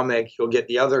the comic, you'll get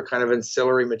the other kind of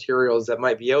ancillary materials that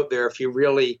might be out there if you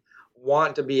really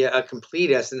want to be a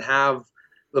completist and have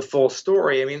the full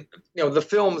story. I mean, the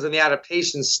films and the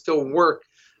adaptations still work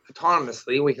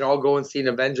autonomously. We can all go and see an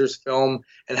Avengers film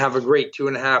and have a great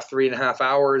 2.5, 3.5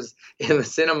 hours in the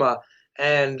cinema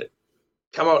and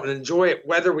come out and enjoy it,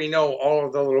 whether we know all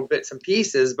of the little bits and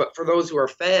pieces. But for those who are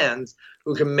fans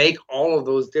who can make all of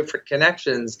those different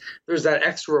connections, there's that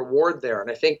extra reward there. And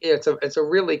I think it's a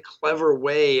really clever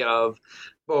way of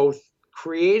both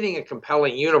creating a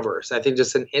compelling universe. I think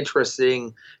just an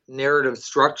interesting narrative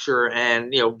structure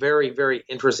and, very, very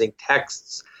interesting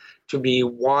texts to be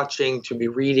watching, to be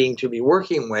reading, to be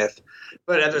working with.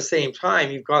 But at the same time,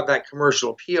 you've got that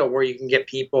commercial appeal where you can get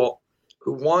people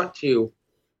who want to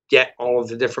get all of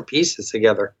the different pieces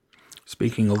together.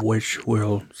 Speaking of which,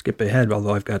 we'll skip ahead,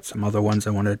 although I've got some other ones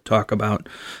I want to talk about,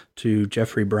 to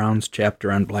Jeffrey Brown's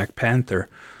chapter on Black Panther,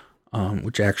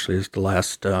 which actually is the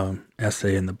last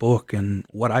essay in the book. And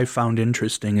what I found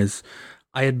interesting is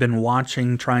I had been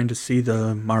trying to see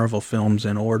the Marvel films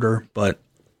in order, but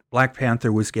Black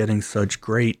Panther was getting such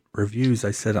great reviews.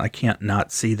 I said, I can't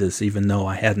not see this, even though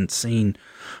I hadn't seen,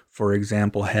 for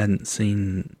example,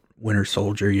 Winter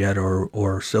Soldier yet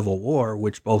or Civil War,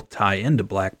 which both tie into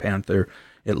Black Panther,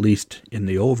 at least in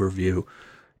the overview.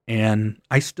 And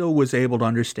I still was able to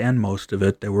understand most of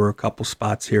it. There were a couple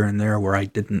spots here and there where I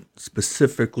didn't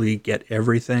specifically get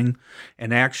everything.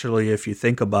 And actually, if you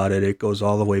think about it, it goes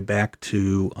all the way back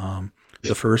to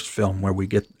the first film where we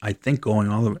get, I think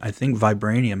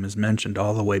Vibranium is mentioned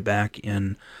all the way back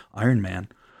in Iron Man.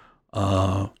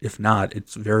 If not,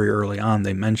 it's very early on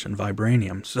they mention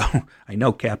Vibranium. So I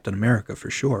know Captain America for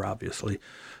sure, obviously.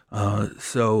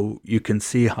 So you can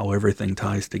see how everything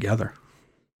ties together.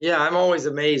 Yeah, I'm always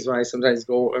amazed when I sometimes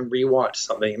go and rewatch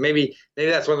something. Maybe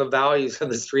that's one of the values of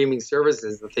the streaming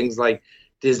services, the things like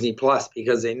Disney Plus,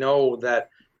 because they know that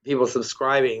people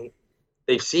subscribing,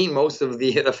 they've seen most of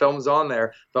the films on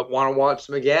there, but want to watch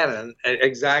them again. And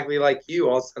exactly like you,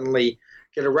 I'll suddenly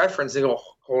get a reference and go,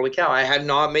 holy cow, I had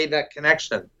not made that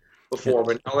connection before,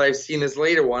 but now that I've seen this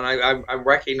later one, I'm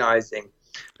recognizing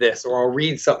this. Or I'll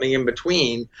read something in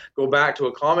between, go back to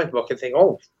a comic book and think,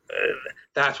 oh,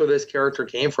 that's where this character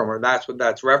came from, or that's what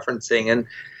that's referencing. And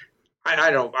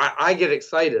I get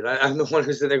excited. I'm the one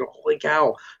who's sitting there going, holy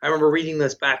cow, I remember reading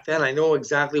this back then. I know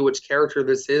exactly which character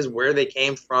this is, where they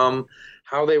came from,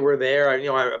 how they were there.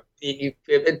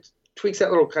 It tweaks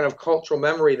that little kind of cultural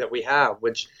memory that we have,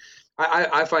 which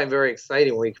I find very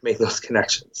exciting when we can make those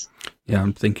connections. Yeah,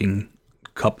 I'm thinking a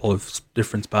couple of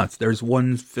different spots. There's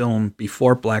one film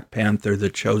before Black Panther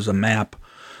that shows a map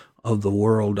of the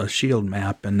world, a shield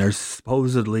map, and there's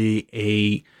supposedly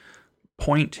a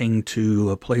pointing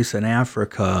to a place in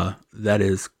Africa that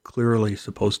is clearly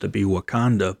supposed to be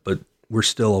Wakanda, but we're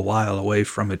still a while away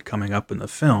from it coming up in the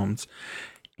films.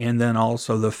 And then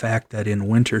also the fact that in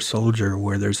Winter Soldier,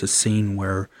 where there's a scene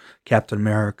where Captain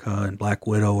America and Black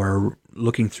Widow are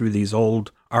looking through these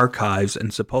old archives,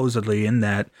 and supposedly in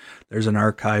that there's an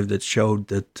archive that showed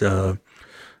that the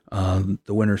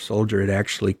Winter Soldier had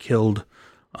actually killed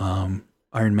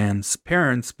Iron Man's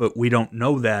parents, but we don't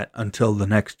know that until the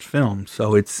next film.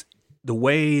 So it's the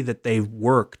way that they've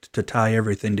worked to tie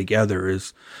everything together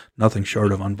is nothing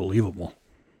short of unbelievable.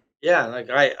 Yeah, like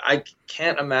I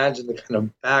can't imagine the kind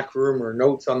of back room or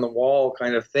notes on the wall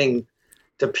kind of thing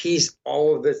to piece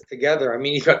all of this together. I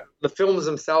mean, you've got the films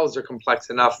themselves are complex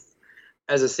enough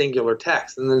as a singular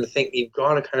text, and then to think you've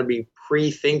got to kind of be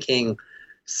pre-thinking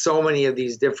so many of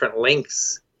these different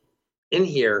links in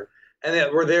here. And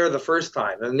that we're there the first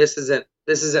time, and this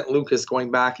isn't Lucas going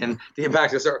back and getting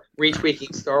back to start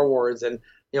retweaking Star Wars, and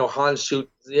Han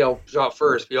shot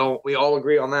first. We all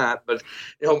agree on that, but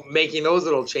making those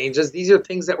little changes. These are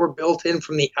things that were built in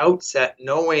from the outset,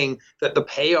 knowing that the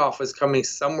payoff was coming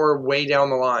somewhere way down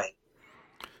the line.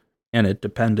 And it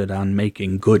depended on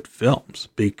making good films,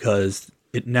 because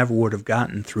it never would have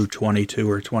gotten through 22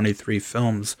 or 23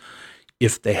 films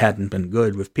if they hadn't been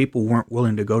good, if people weren't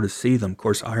willing to go to see them. Of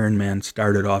course, Iron Man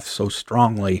started off so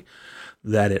strongly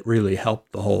that it really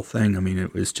helped the whole thing. I mean,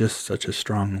 it was just such a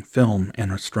strong film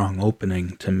and a strong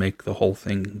opening to make the whole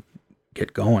thing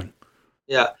get going.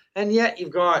 Yeah, and yet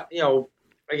you've got,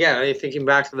 again, thinking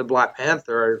back to the Black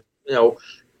Panther,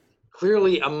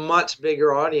 clearly a much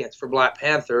bigger audience for Black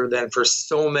Panther than for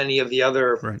so many of the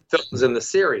other films in the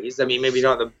series. I mean, maybe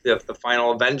not the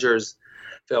final Avengers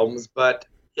films, but,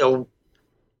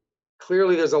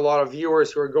 clearly there's a lot of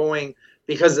viewers who are going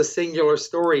because the singular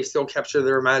story still captured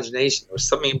their imagination. There was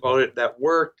something about it that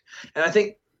worked. And I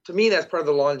think, to me, that's part of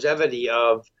the longevity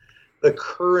of the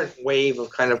current wave of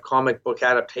kind of comic book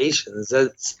adaptations.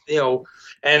 It's,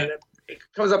 and it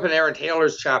comes up in Aaron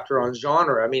Taylor's chapter on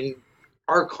genre. I mean,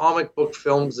 are comic book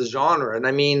films a genre? And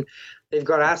I mean, they've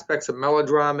got aspects of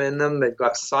melodrama in them. They've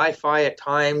got sci-fi at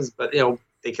times, but,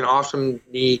 they can often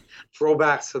be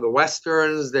throwbacks to the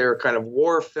Westerns. They're kind of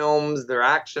war films. They're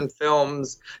action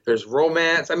films. There's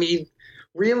romance. I mean,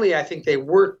 really, I think they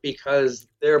work because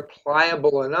they're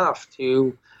pliable enough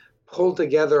to pull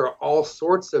together all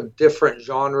sorts of different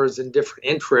genres and different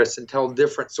interests and tell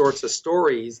different sorts of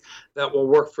stories that will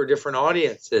work for different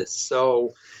audiences.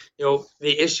 So,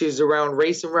 the issues around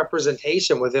race and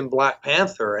representation within Black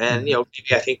Panther, and, maybe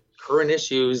I think current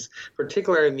issues,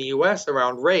 particularly in the U.S.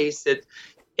 around race, it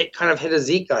kind of hit a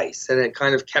zeitgeist, and it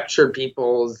kind of captured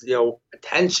people's,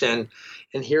 attention.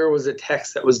 And here was a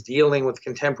text that was dealing with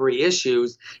contemporary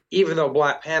issues, even though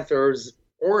Black Panther's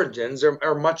origins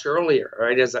are much earlier,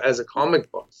 right, as a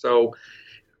comic book. So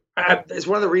it's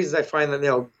one of the reasons I find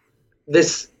that,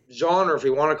 this genre, if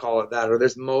you want to call it that, or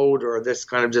this mode, or this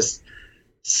kind of just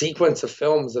sequence of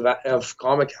films of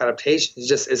comic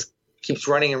adaptations keeps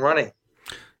running and running.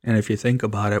 And if you think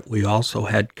about it, we also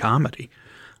had comedy.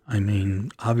 I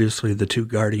mean, obviously the two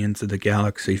Guardians of the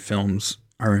Galaxy films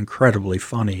are incredibly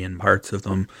funny in parts of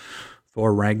them.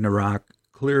 Thor Ragnarok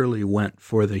clearly went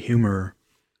for the humor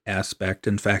aspect.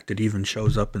 In fact, it even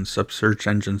shows up in some search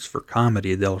engines for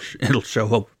comedy. It'll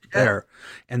show up there,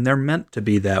 and they're meant to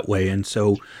be that way. And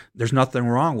so there's nothing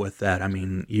wrong with that. I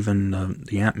mean, even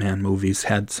the Ant-Man movies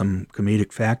had some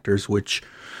comedic factors which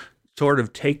sort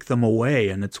of take them away.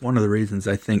 And it's one of the reasons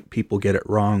I think people get it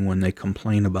wrong when they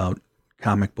complain about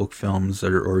comic book films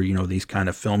or these kind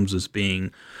of films as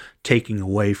being taking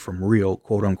away from real,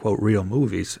 quote unquote, real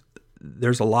movies.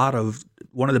 There's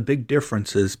one of the big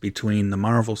differences between the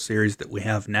Marvel series that we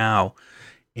have now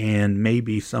and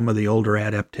maybe some of the older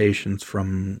adaptations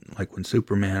from, like, when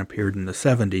Superman appeared in the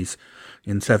 70s,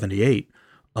 in 78.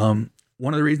 One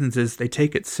of the reasons is they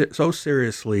take it so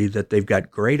seriously that they've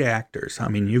got great actors. I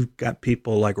mean, you've got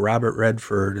people like Robert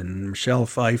Redford and Michelle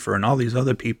Pfeiffer and all these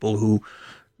other people who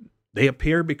they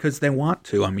appear because they want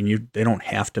to. I mean, they don't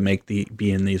have to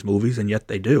be in these movies, and yet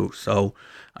they do. So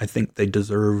I think they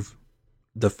deserve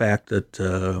the fact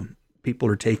that people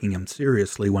are taking them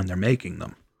seriously when they're making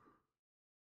them.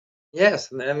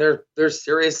 Yes, and they're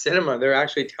serious cinema. They're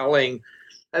actually telling,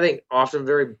 I think, often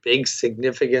very big,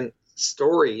 significant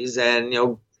stories, and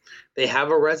they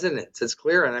have a resonance. It's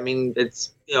clear, and I mean,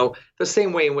 it's the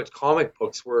same way in which comic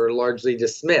books were largely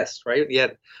dismissed, right?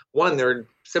 Yet, they're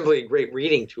simply a great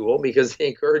reading tool because they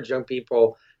encourage young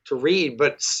people to read.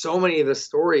 But so many of the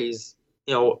stories,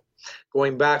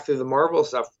 going back through the Marvel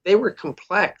stuff, they were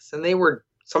complex and they were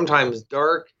sometimes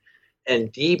dark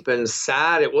and deep and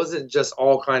sad. It wasn't just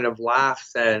all kind of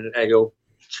laughs and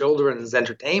children's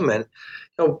entertainment.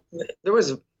 There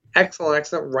was excellent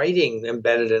writing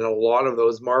embedded in a lot of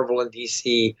those Marvel and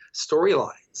DC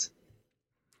storylines.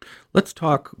 Let's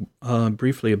talk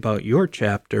briefly about your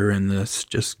chapter in this,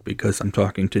 just because I'm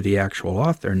talking to the actual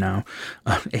author now.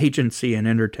 Agency and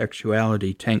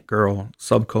Intertextuality, Tank Girl,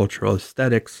 Subcultural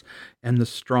Aesthetics, and the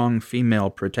Strong Female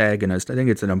Protagonist. I think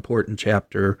it's an important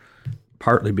chapter,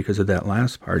 partly because of that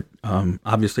last part.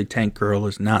 Obviously, Tank Girl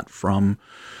is not from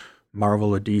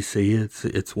Marvel or DC.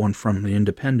 It's one from the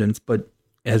independents, but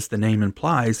as the name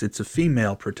implies, it's a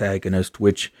female protagonist,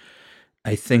 which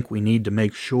I think we need to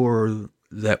make sure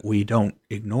that we don't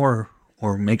ignore,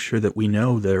 or make sure that we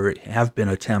know there have been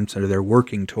attempts, or they're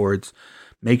working towards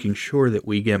making sure that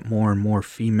we get more and more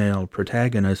female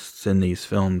protagonists in these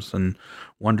films. And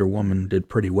Wonder Woman did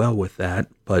pretty well with that.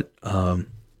 But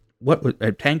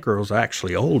Tank Girl's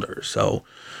actually older. So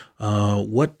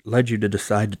what led you to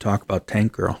decide to talk about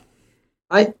Tank Girl?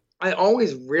 I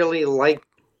always really liked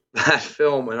that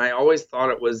film, and I always thought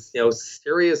it was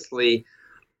seriously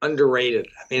underrated.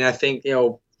 I mean, I think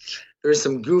there's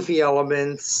some goofy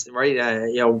elements, right?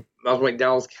 Malcolm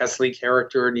McDowell's Kesley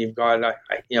character, and you've got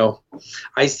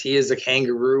Ice-T as a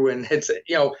kangaroo, and it's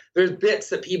there's bits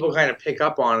that people kind of pick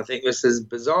up on. I think this is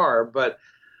bizarre, but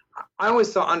I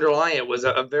always thought underlying it was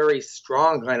a very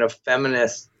strong kind of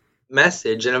feminist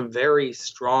message and a very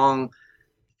strong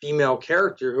female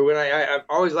character who, and I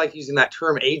always like using that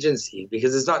term agency,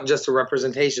 because it's not just a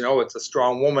representation. Oh, it's a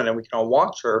strong woman and we can all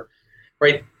watch her,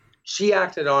 right? She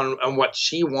acted on what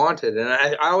she wanted. And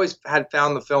I always had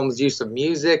found the film's use of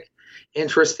music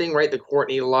interesting, right? The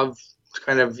Courtney Love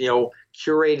kind of,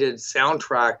 curated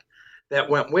soundtrack that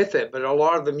went with it. But a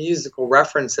lot of the musical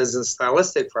references and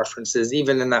stylistic references,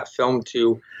 even in that film,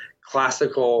 to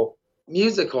classical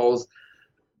musicals,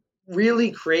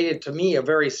 really created to me a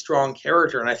very strong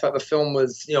character. And I thought the film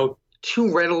was,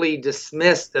 too readily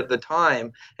dismissed at the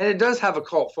time. And it does have a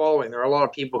cult following. There are a lot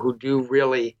of people who do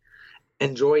really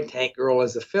enjoy Tank Girl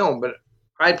as a film, but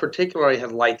I particularly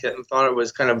had liked it and thought it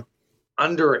was kind of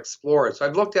underexplored. So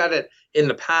I've looked at it in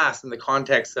the past in the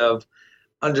context of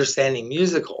understanding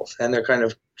musicals and their kind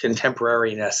of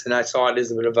contemporariness. And I saw it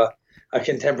as a bit of a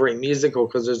contemporary musical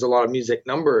because there's a lot of music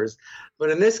numbers.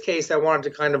 But in this case, I wanted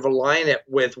to kind of align it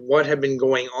with what had been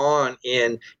going on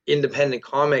in independent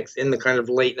comics in the kind of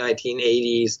late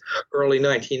 1980s, early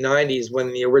 1990s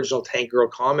when the original Tank Girl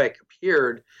comic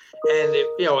appeared. And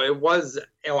it was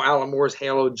Alan Moore's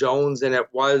Halo Jones, and it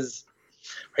was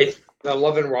the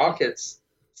Love and Rockets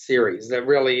series that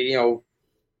really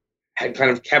had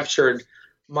kind of captured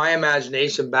my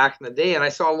imagination back in the day, and I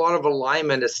saw a lot of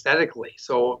alignment aesthetically.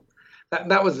 So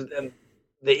that was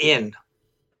the in.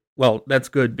 Well, that's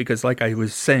good because, like I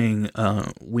was saying,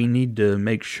 we need to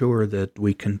make sure that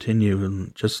we continue,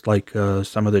 and just like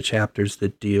some of the chapters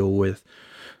that deal with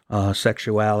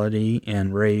sexuality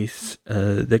and race,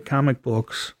 that comic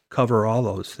books cover all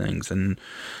those things. And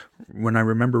when I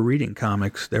remember reading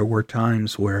comics, there were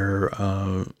times where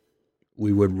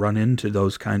we would run into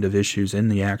those kind of issues in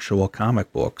the actual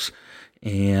comic books,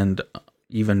 and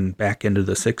even back into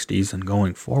the 60s and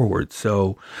going forward.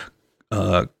 So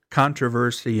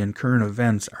controversy and current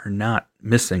events are not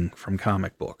missing from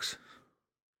comic books.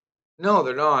 No,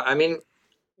 they're not. I mean,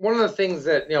 one of the things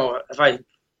that, if I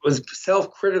was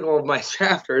self-critical of my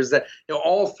chapter is that,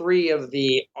 all three of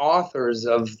the authors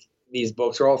of these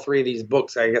books, or all three of these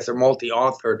books, I guess, are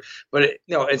multi-authored, but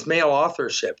it's male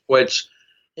authorship, which,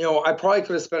 I probably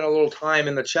could have spent a little time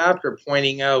in the chapter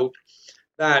pointing out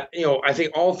that, I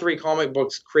think all three comic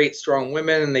books create strong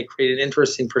women, and they create an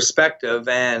interesting perspective,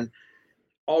 and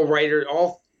all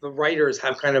the writers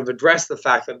have kind of addressed the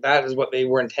fact that that is what they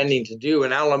were intending to do.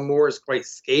 And Alan Moore is quite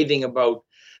scathing about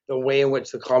the way in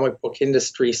which the comic book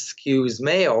industry skews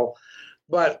male.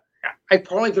 But I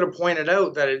probably could have pointed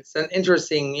out that it's an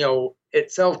interesting,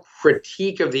 itself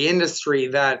critique of the industry,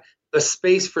 that the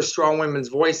space for strong women's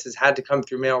voices had to come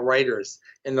through male writers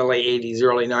in the late 80s,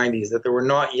 early 90s, that there were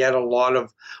not yet a lot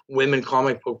of women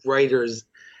comic book writers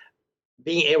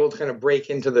being able to kind of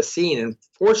break into the scene. And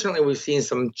fortunately, we've seen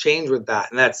some change with that,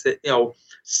 and that's,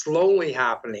 slowly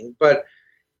happening. But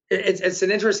it's an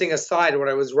interesting aside, what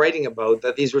I was writing about,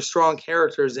 that these were strong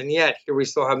characters, and yet here we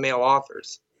still have male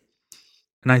authors.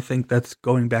 And I think that's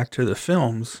going back to the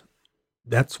films.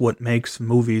 That's what makes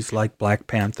movies like Black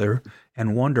Panther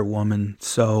and Wonder Woman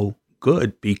so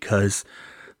good, because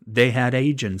they had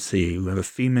agency. We have a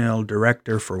female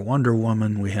director for Wonder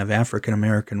Woman. We have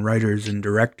African-American writers and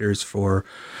directors for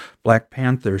Black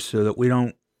Panther, so that we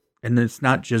don't, and it's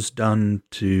not just done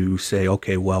to say,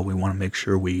 okay, well, we want to make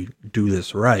sure we do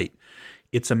this right.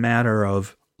 It's a matter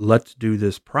of, let's do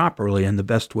this properly, and the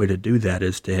best way to do that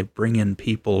is to bring in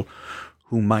people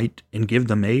who might, and give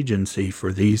them agency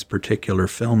for these particular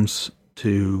films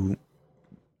to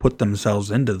put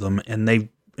themselves into them, and they,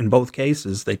 in both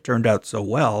cases, they turned out so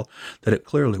well that it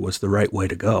clearly was the right way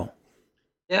to go.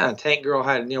 Yeah, Tank Girl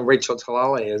had, Rachel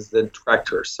Talalay as the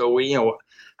director. So we,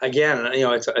 again,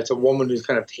 it's a woman who's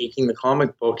kind of taking the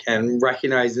comic book and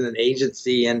recognizing an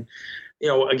agency. And,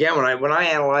 again, when I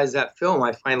analyze that film,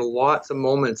 I find lots of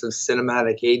moments of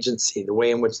cinematic agency, the way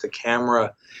in which the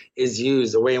camera is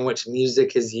used, the way in which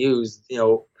music is used,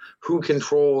 who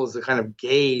controls the kind of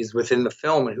gaze within the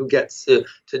film, and who gets to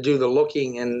do the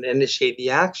looking and initiate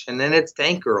the action. And it's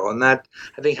Tank Girl. And that,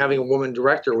 I think, having a woman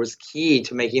director was key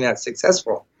to making that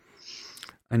successful.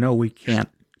 I know we can't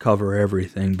cover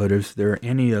everything, but is there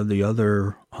any of the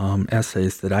other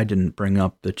essays that I didn't bring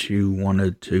up that you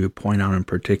wanted to point out in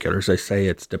particular? As I say,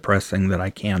 it's depressing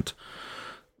that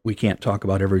we can't talk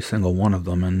about every single one of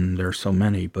them, and there's so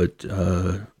many, but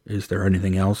is there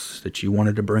anything else that you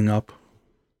wanted to bring up?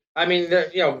 I mean,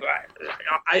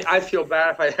 I feel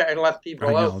bad if I left people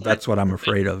out. I know, that's what I'm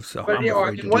afraid of. So I'm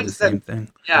afraid to do the same thing.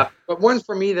 Yeah, but ones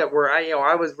for me that were,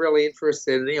 I was really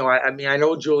interested. I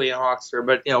know Julian Hoxter,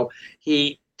 but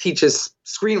he teaches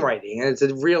screenwriting, and it's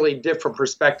a really different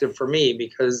perspective for me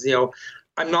because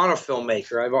I'm not a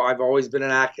filmmaker. I've always been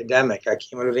an academic. I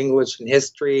came out of English and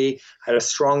history. I had a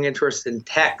strong interest in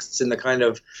texts and the kind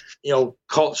of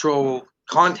cultural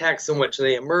context in which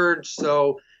they emerge.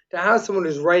 So to have someone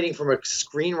who's writing from a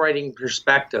screenwriting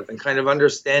perspective and kind of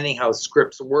understanding how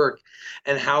scripts work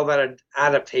and how that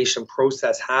adaptation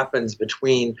process happens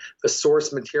between the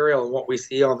source material and what we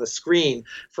see on the screen,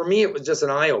 for me, it was just an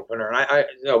eye-opener.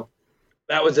 And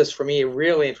that was just, for me, a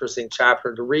really interesting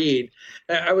chapter to read.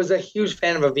 I was a huge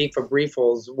fan of Aviva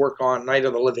Briefel's work on Night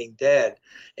of the Living Dead,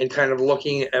 and kind of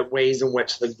looking at ways in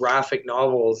which the graphic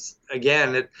novels,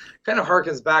 again, it kind of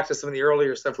harkens back to some of the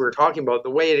earlier stuff we were talking about, the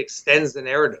way it extends the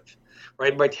narrative,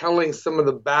 right? By telling some of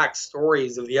the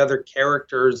backstories of the other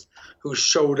characters who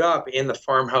showed up in the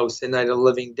farmhouse in Night of the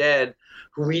Living Dead,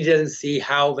 who we didn't see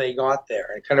how they got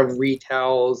there, and kind of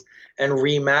retells and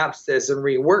remaps this and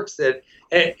reworks it.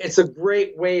 And it's a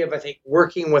great way of, I think,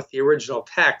 working with the original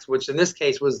text, which in this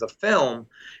case was the film,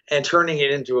 and turning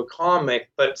it into a comic,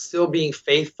 but still being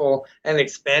faithful and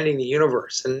expanding the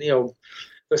universe. And,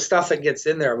 the stuff that gets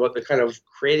in there about the kind of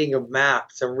creating of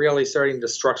maps and really starting to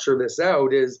structure this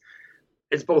out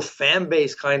it's both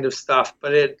fan-based kind of stuff,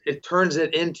 but it turns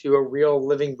it into a real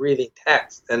living, breathing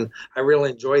text. And I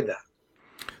really enjoyed that.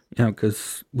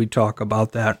 Because we talk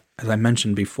about that, as I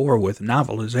mentioned before, with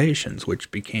novelizations, which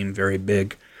became very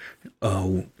big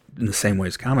in the same way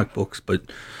as comic books, but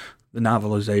the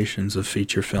novelizations of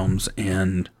feature films,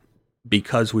 and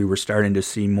because we were starting to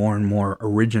see more and more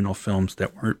original films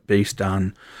that weren't based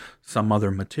on some other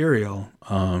material,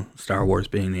 Star Wars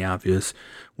being the obvious,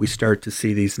 we start to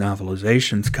see these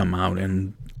novelizations come out,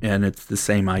 and it's the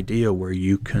same idea where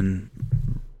you can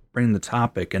bring the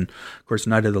topic. And of course,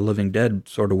 Night of the Living Dead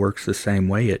sort of works the same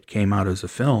way. It came out as a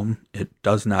film. It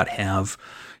does not have,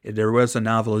 there was a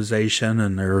novelization,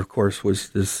 and there of course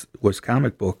was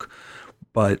comic book,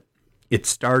 but it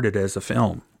started as a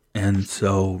film. And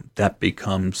so that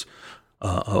becomes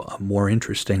a more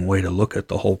interesting way to look at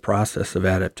the whole process of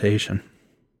adaptation.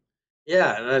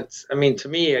 Yeah, and that's, I mean, to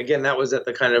me, again, that was at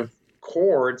the kind of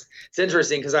core. It's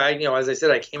interesting because as I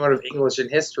said, I came out of English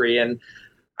and history, and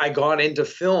I got into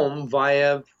film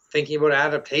via thinking about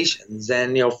adaptations,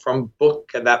 and from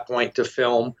book at that point to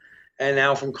film, and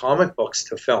now from comic books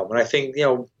to film. And I think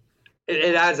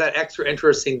it adds that extra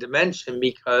interesting dimension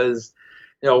because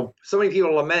so many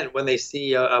people lament when they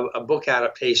see a book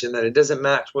adaptation that it doesn't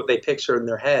match what they picture in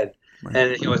their head, right.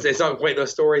 And it's not quite the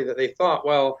story that they thought.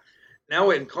 Well, now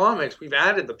in comics, we've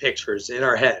added the pictures in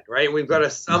our head, right? We've got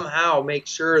to somehow make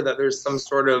sure that there's some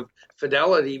sort of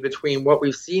fidelity between what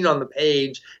we've seen on the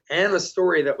page and the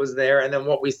story that was there, and then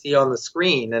what we see on the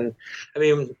screen. And I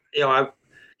mean, I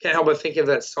can't help but think of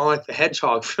that Sonic the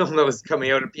Hedgehog film that was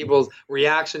coming out, and people's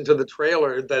reaction to the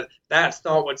trailer that that's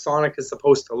not what Sonic is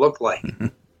supposed to look like,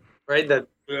 right? That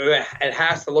it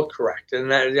has to look correct, and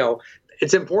that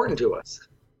it's important to us.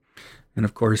 And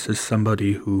of course, as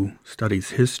somebody who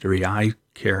studies history, I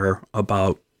care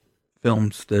about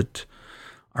films that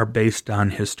are based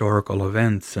on historical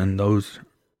events, and those,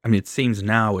 I mean, it seems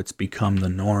now it's become the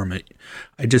norm.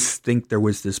 I just think there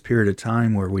was this period of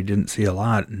time where we didn't see a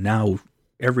lot, and now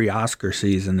every Oscar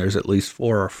season there's at least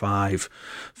 4 or 5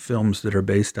 films that are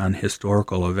based on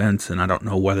historical events, and I don't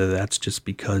know whether that's just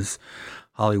because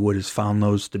Hollywood has found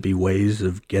those to be ways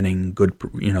of getting good,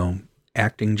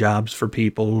 acting jobs for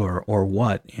people or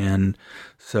what. And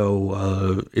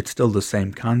so it's still the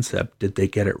same concept. Did they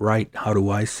get it right? How do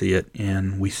I see it?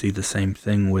 And we see the same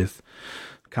thing with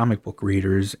comic book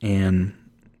readers and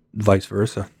vice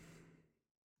versa.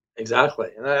 Exactly.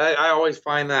 And I always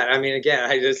find that, I mean, again,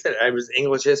 I just said I was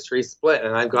English history split,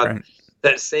 and I've got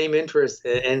that same interest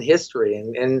in history,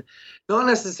 and not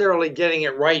necessarily getting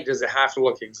it right. Does it have to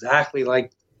look exactly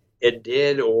like it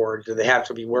did, or do they have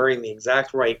to be wearing the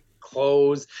exact right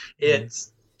clothes?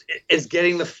 It's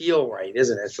getting the feel right,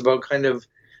 isn't it? It's about kind of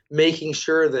making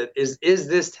sure that is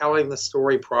this telling the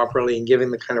story properly and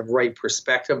giving the kind of right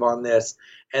perspective on this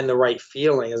and the right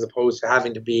feeling, as opposed to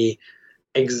having to be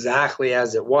exactly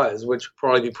as it was, which would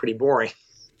probably be pretty boring.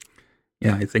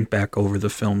 Yeah, I think back over the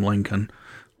film Lincoln.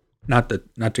 Not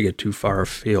to get too far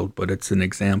afield, but it's an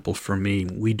example for me.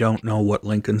 We don't know what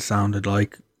Lincoln sounded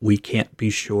like. We can't be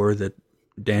sure that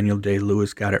Daniel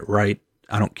Day-Lewis got it right.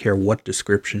 I don't care what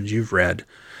descriptions you've read.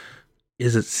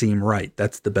 Is it seem right?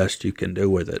 That's the best you can do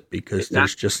with it, because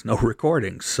there's just no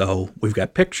recordings. So we've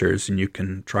got pictures, and you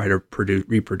can try to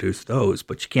reproduce those,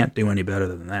 but you can't do any better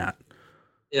than that.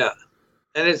 Yeah.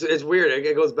 And it's weird.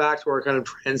 It goes back to our kind of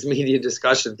transmedia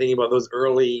discussion, thinking about those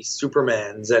early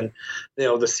Supermans and the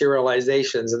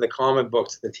serializations and the comic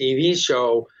books, the TV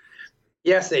show.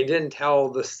 Yes, they didn't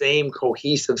tell the same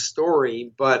cohesive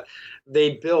story, but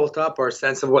they built up our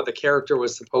sense of what the character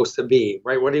was supposed to be,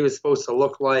 right? What he was supposed to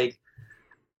look like,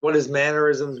 what his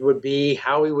mannerisms would be,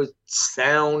 how he would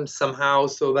sound somehow,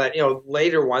 so that,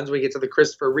 later ones, we get to the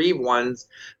Christopher Reeve ones,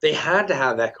 they had to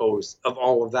have echoes of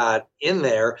all of that in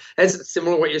there. And it's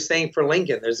similar to what you're saying for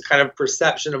Lincoln. There's a kind of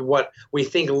perception of what we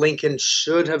think Lincoln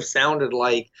should have sounded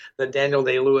like that Daniel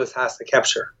Day-Lewis has to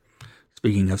capture.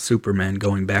 Speaking of Superman,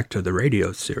 going back to the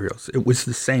radio serials, it was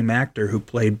the same actor who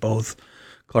played both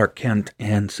Clark Kent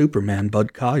and Superman,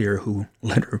 Bud Collyer, who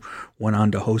later went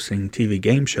on to hosting TV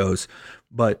game shows.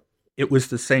 But it was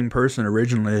the same person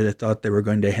originally that thought they were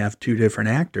going to have 2 different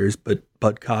actors, but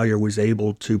Bud Collyer was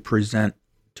able to present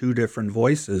 2 different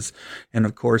voices. And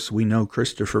of course, we know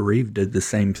Christopher Reeve did the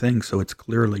same thing, so it's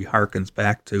clearly harkens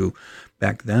back to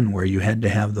back then, where you had to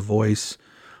have the voice.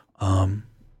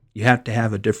 You have to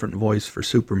have a different voice for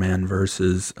Superman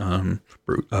versus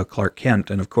Clark Kent.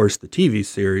 And of course, the TV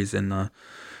series in the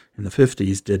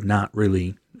 50s did not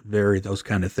really vary those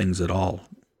kind of things at all.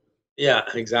 Yeah,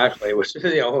 exactly. Which,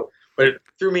 but it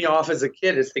threw me off as a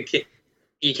kid. It's the kid.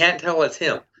 You can't tell it's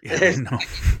him. Yeah, no.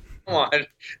 Come on.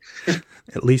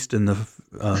 At least in the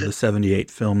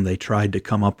 78 film, they tried to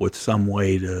come up with some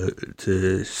way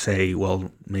to say,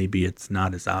 well, maybe it's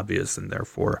not as obvious, and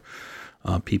therefore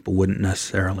people wouldn't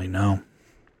necessarily know.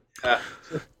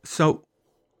 So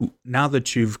Now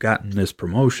that you've gotten this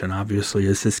promotion, obviously,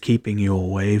 is this keeping you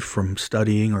away from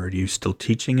studying, or are you still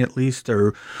teaching at least,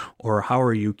 or how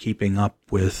are you keeping up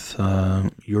with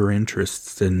your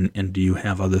interests, and do you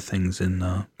have other things in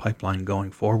the pipeline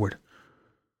going forward?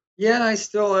 Yeah, I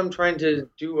still am trying to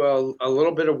do a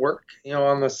little bit of work,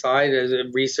 on the side as a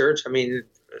research. I mean,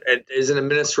 it is an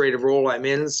administrative role I'm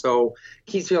in, so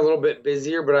it keeps me a little bit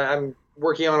busier. But I'm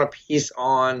working on a piece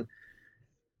on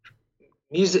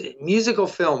musical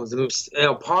films,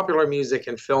 popular music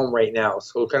and film right now.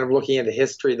 So kind of looking into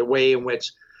history, the way in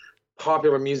which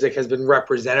popular music has been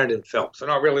represented in film. So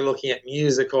not really looking at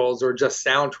musicals or just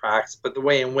soundtracks, but the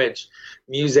way in which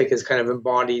music is kind of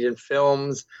embodied in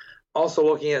films. Also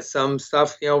looking at some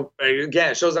stuff,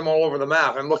 again, it shows I'm all over the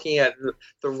map. I'm looking at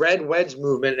the Red Wedge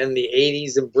movement in the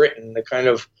 80s in Britain, the kind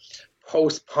of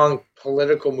post-punk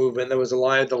political movement that was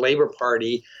aligned with the Labour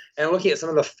Party, and looking at some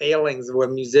of the failings of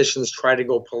when musicians try to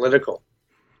go political.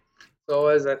 So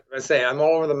as I say, I'm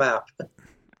all over the map.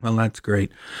 Well, that's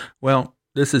great. Well,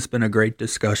 this has been a great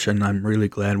discussion. I'm really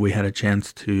glad we had a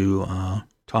chance to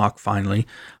talk finally.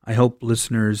 I hope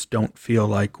listeners don't feel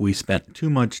like we spent too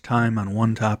much time on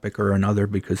one topic or another,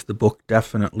 because the book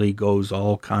definitely goes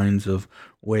all kinds of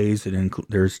ways.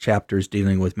 There's chapters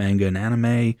dealing with manga and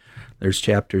anime. There's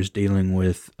chapters dealing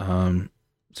with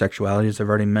sexuality, as I've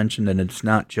already mentioned, and it's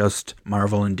not just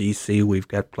Marvel and DC. We've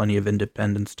got plenty of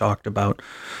independents talked about.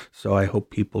 So I hope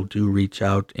people do reach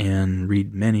out and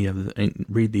read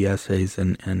read the essays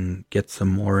and get some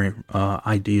more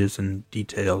ideas and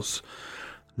details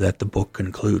that the book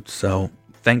concludes. So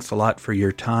thanks a lot for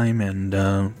your time, and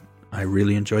I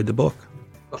really enjoyed the book.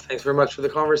 Well, thanks very much for the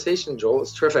conversation, Joel.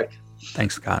 It's terrific.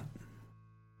 Thanks, Scott.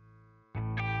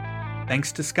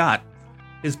 Thanks to Scott.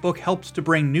 His book helps to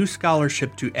bring new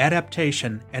scholarship to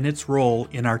adaptation and its role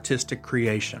in artistic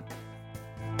creation.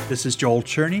 This is Joel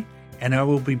Cherney, and I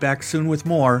will be back soon with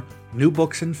more New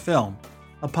Books in Film,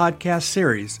 a podcast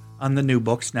series on the New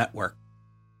Books Network.